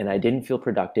 and I didn't feel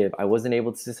productive. I wasn't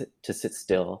able to sit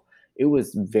still. It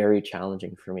was very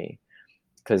challenging for me,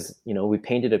 because we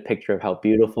painted a picture of how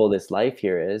beautiful this life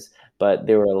here is, but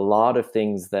there were a lot of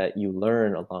things that you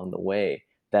learn along the way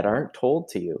that aren't told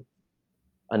to you,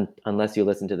 unless you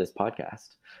listen to this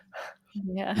podcast.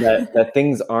 Yeah. That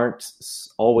things aren't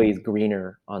always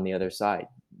greener on the other side.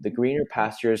 The greener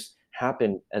pastures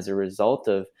happen as a result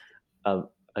of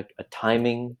a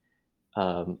timing,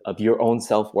 of your own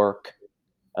self work,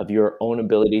 of your own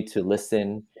ability to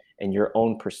listen, and your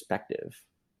own perspective.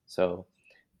 So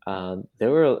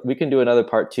we can do another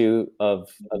part two of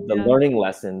the Yeah. learning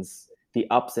lessons, the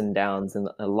ups and downs, and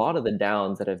a lot of the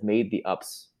downs that have made the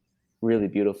ups really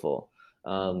beautiful.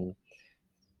 Um,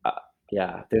 uh,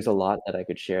 yeah, there's a lot that I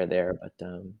could share there, but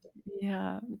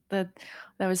Yeah, that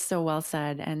that was so well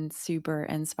said and super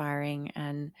inspiring.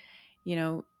 And, you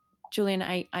know, Julian,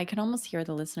 I can almost hear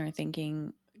the listener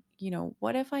thinking,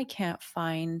 what if I can't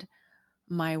find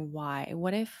my why?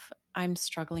 What if I'm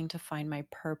struggling to find my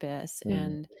purpose mm.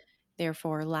 and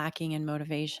therefore lacking in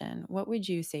motivation? What would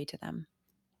you say to them?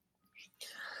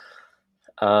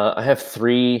 I have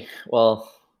three.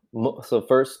 Well, so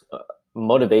first,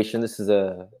 Motivation. This is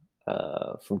a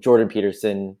from Jordan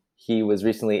Peterson. He was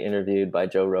recently interviewed by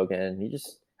Joe Rogan. He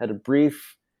just had a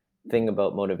brief thing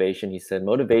about motivation. He said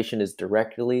motivation is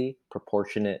directly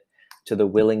proportionate to the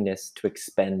willingness to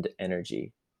expend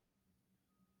energy.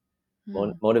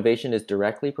 Hmm. Motivation is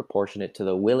directly proportionate to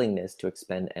the willingness to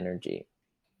expend energy.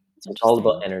 So it's all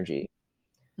about Interesting. energy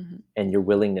Hmm. and your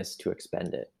willingness to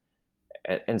expend it.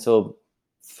 And so,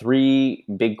 three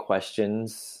big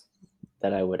questions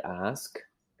that I would ask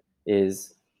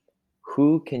is,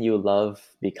 who can you love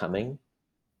becoming?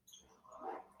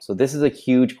 So this is a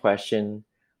huge question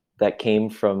that came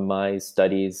from my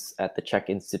studies at the Czech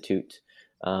Institute,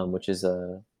 which is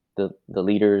the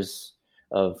leaders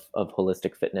of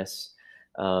holistic fitness.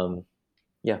 Um,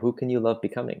 yeah, who can you love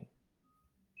becoming?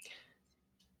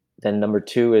 Then number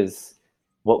two is,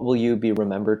 what will you be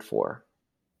remembered for?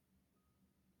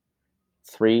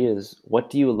 Three is, what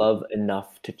do you love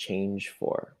enough to change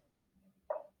for?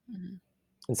 Hmm.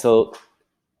 And so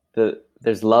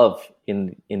there's love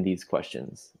in these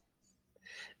questions.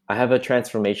 I have a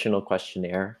transformational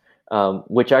questionnaire,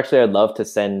 which actually I'd love to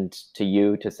send to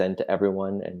you, to send to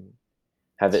everyone, and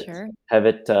have it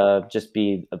Sure. just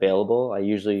be available. I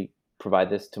usually provide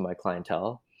this to my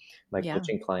clientele, my Yeah.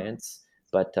 coaching clients,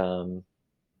 but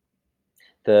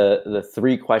the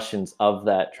three questions of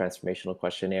that transformational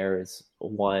questionnaire is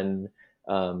one.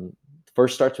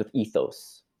 First starts with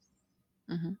ethos.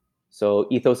 Hmm. So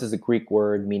ethos is a Greek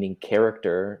word meaning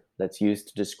character that's used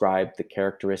to describe the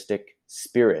characteristic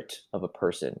spirit of a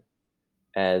person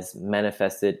as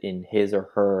manifested in his or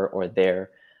her or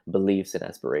their beliefs and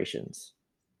aspirations.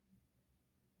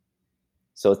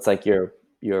 So it's like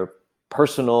your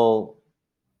personal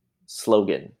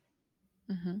slogan.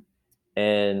 Hmm.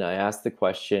 And I asked the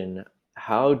question,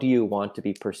 how do you want to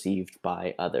be perceived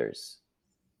by others?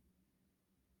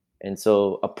 And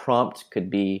so a prompt could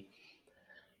be,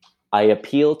 I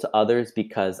appeal to others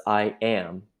because I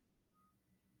am,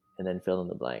 and then fill in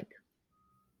the blank.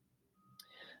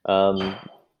 The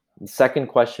second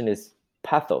question is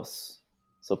pathos.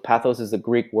 So pathos is a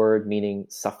Greek word meaning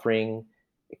suffering,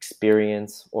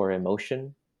 experience, or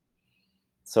emotion.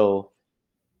 So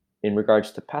in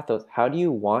regards to pathos, how do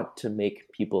you want to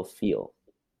make people feel?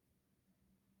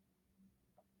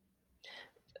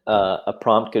 A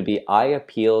prompt could be, I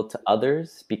appeal to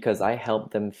others because I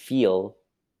help them feel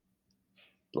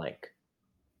blank,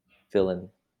 fill in.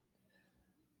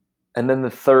 And then the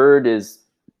third is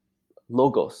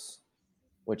logos,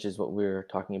 which is what we were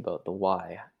talking about, the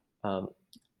why. Um,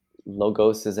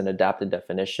 Logos is an adapted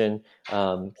definition.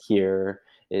 Here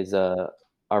is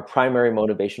our primary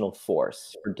motivational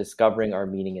force for discovering our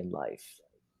meaning in life.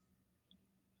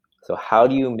 So, how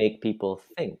do you make people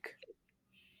think?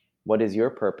 What is your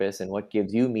purpose and what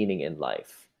gives you meaning in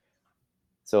life?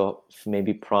 So,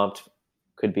 maybe prompt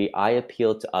could be, I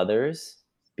appeal to others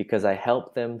because I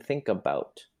help them think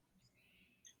about.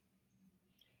 Yeah.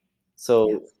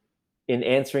 So, in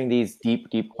answering these deep,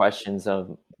 deep questions,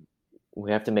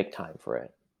 we have to make time for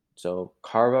it. So,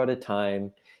 carve out a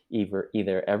time,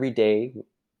 either every day,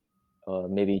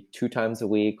 maybe 2 times a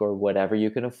week, or whatever you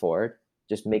can afford.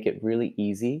 Just make it really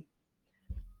easy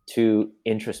to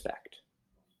introspect,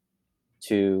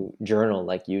 to journal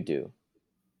like you do.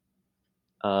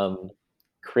 Um,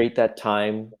 Create that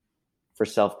time for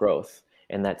self growth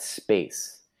and that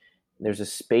space. There's a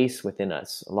space within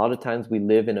us. A lot of times we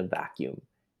live in a vacuum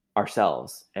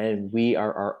ourselves, and we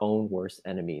are our own worst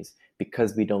enemies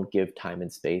because we don't give time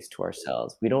and space to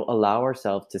ourselves. We don't allow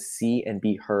ourselves to see and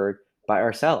be heard by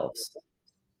ourselves.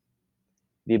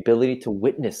 The ability to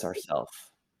witness ourselves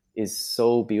is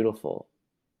so beautiful.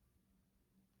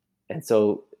 And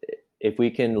so if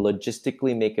we can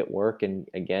logistically make it work and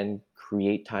again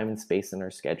create time and space in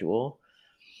our schedule,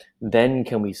 then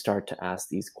can we start to ask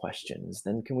these questions?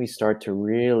 Then can we start to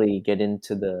really get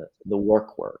into the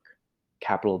work,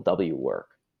 capital W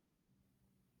work.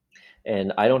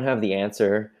 And I don't have the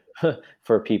answer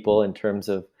for people in terms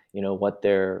of, what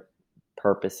their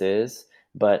purpose is,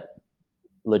 but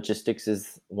logistics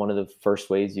is one of the first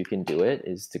ways you can do it,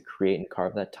 is to create and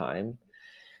carve that time.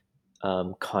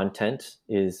 Content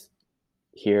is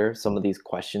here, some of these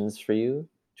questions for you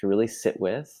to really sit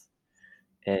with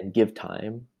and give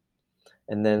time.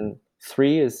 And then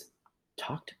three is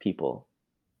talk to people.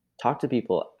 Talk to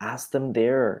people, ask them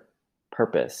their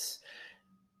purpose.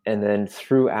 And then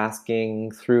through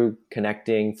asking, through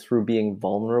connecting, through being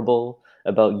vulnerable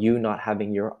about you not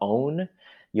having your own,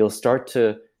 you'll start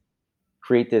to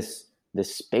create this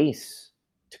space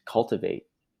to cultivate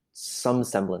some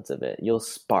semblance of it. You'll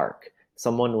spark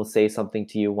someone will say something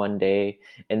to you one day,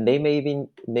 and they may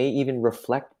even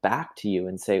reflect back to you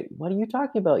and say, what are you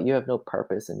talking about? You have no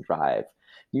purpose and drive.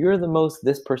 You're the most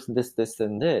this person, this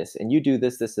and this, and you do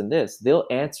this and this. They'll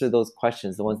answer those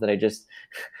questions, the ones that I just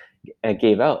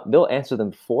gave out. They'll answer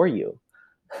them for you.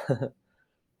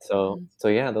 So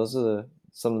yeah, those are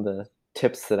some of the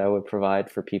tips that I would provide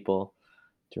for people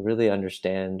to really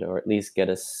understand, or at least get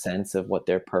a sense of what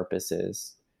their purpose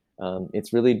is.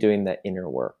 It's really doing that inner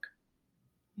work.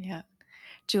 Yeah.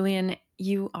 Julian,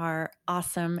 you are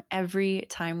awesome. Every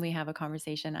time we have a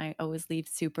conversation, I always leave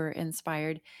super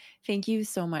inspired. Thank you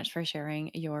so much for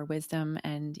sharing your wisdom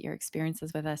and your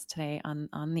experiences with us today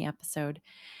on the episode.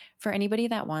 For anybody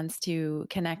that wants to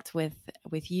connect with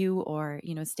you, or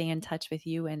stay in touch with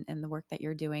you and the work that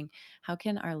you're doing, how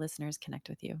can our listeners connect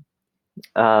with you?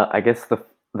 I guess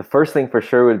the first thing for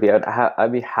sure would be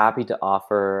I'd be happy to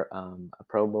offer a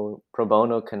pro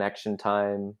bono connection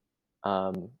time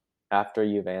after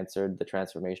you've answered the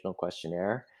transformational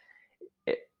questionnaire.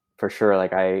 For sure,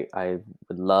 like I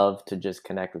would love to just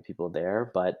connect with people there.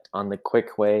 But on the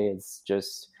quick way, it's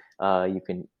just you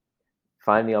can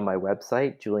find me on my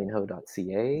website,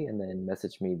 julianho.ca, and then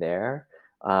message me there.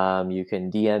 You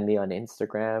can DM me on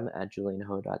Instagram at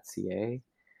julianho.ca.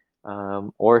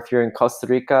 Or if you're in Costa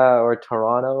Rica or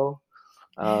Toronto,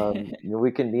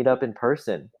 we can meet up in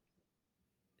person.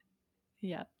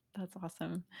 Yeah, that's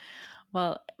awesome.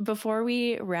 Well, before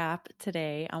we wrap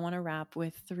today, I want to wrap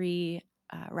with 3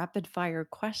 rapid fire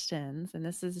questions. And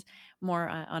this is more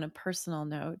on a personal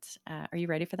note. Are you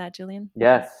ready for that, Julian?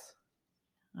 Yes.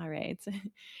 All right.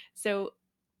 So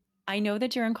I know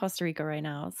that you're in Costa Rica right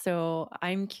now. So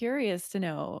I'm curious to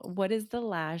know, what is the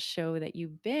last show that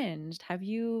you binged? Have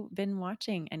you been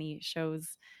watching any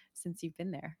shows since you've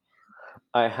been there?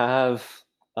 I have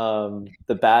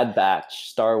The Bad Batch,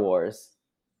 Star Wars.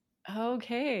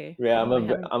 Okay. Yeah, Well, I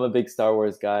haven't. I'm a big Star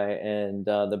Wars guy, and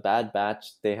The Bad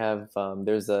Batch, they have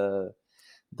the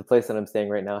place that I'm staying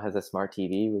right now has a smart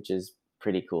TV, which is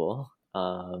pretty cool.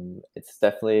 It's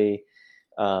definitely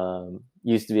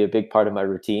used to be a big part of my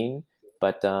routine,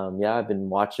 but yeah, I've been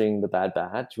watching The Bad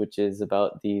Batch, which is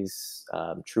about these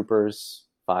troopers,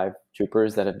 5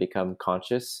 troopers that have become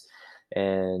conscious,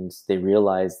 and they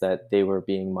realized that they were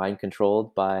being mind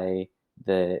controlled by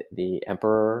the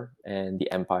Emperor and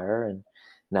the Empire, and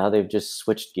now they've just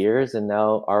switched gears and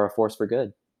now are a force for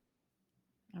good.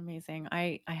 Amazing.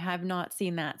 I have not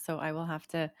seen that, so I will have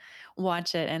to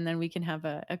watch it, and then we can have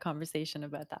a conversation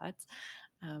about that.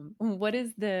 What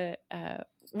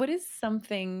is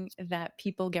something that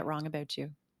people get wrong about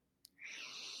you?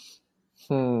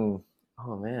 Oh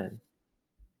man,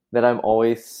 that I'm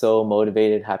always so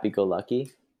motivated,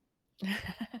 happy-go-lucky.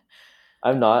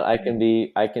 I'm not. I can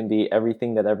be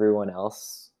everything that everyone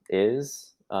else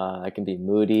is. I can be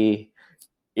moody,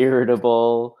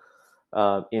 irritable,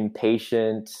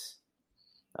 impatient,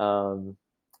 um,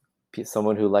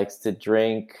 someone who likes to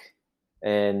drink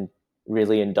and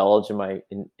really indulge in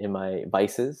my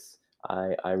vices.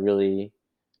 I really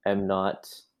am not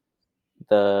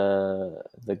the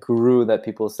guru that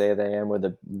people say that I am, or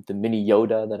the mini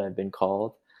Yoda that I've been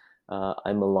called.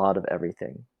 I'm a lot of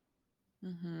everything.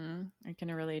 I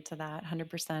can relate to that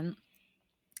 100%.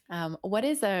 What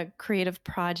is a creative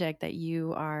project that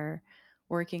you are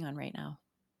working on right now?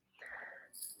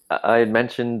 I had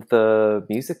mentioned the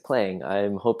music playing. I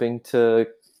am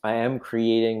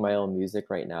creating my own music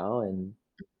right now and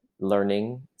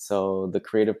learning. So the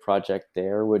creative project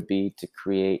there would be to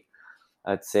create,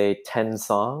 I'd say, 10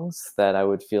 songs that I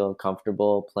would feel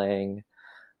comfortable playing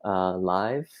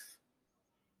live,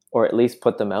 or at least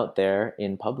put them out there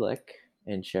in public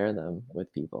and share them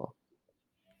with people.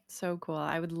 So cool.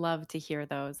 I would love to hear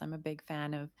those. I'm a big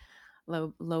fan of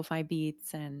lo-fi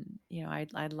beats, and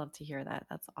I'd love to hear that.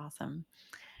 That's awesome.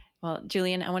 Well,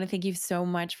 Julian, I want to thank you so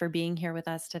much for being here with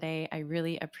us today. I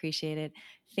really appreciate it.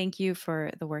 Thank you for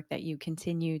the work that you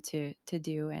continue to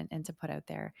do and to put out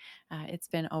there. It's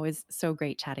been always so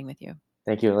great chatting with you.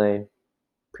 Thank you, Elaine.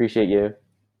 Appreciate you.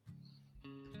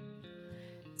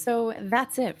 So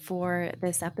that's it for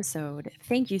this episode.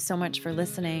 Thank you so much for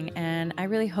listening, and I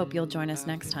really hope you'll join us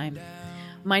next time.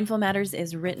 Mindful Matters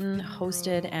is written,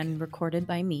 hosted, and recorded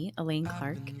by me, Elaine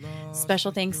Clark.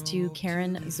 Special thanks to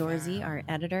Karen Zorzi, our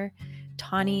editor,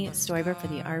 Tani Stoiber for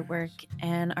the artwork,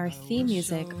 and our theme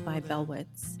music by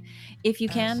Bellwoods. If you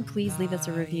can, please leave us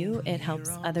a review. It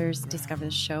helps others discover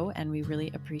the show, and we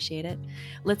really appreciate it.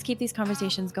 Let's keep these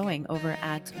conversations going over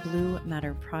at Blue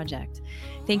Matter Project.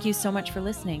 Thank you so much for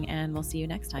listening, and we'll see you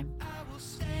next time.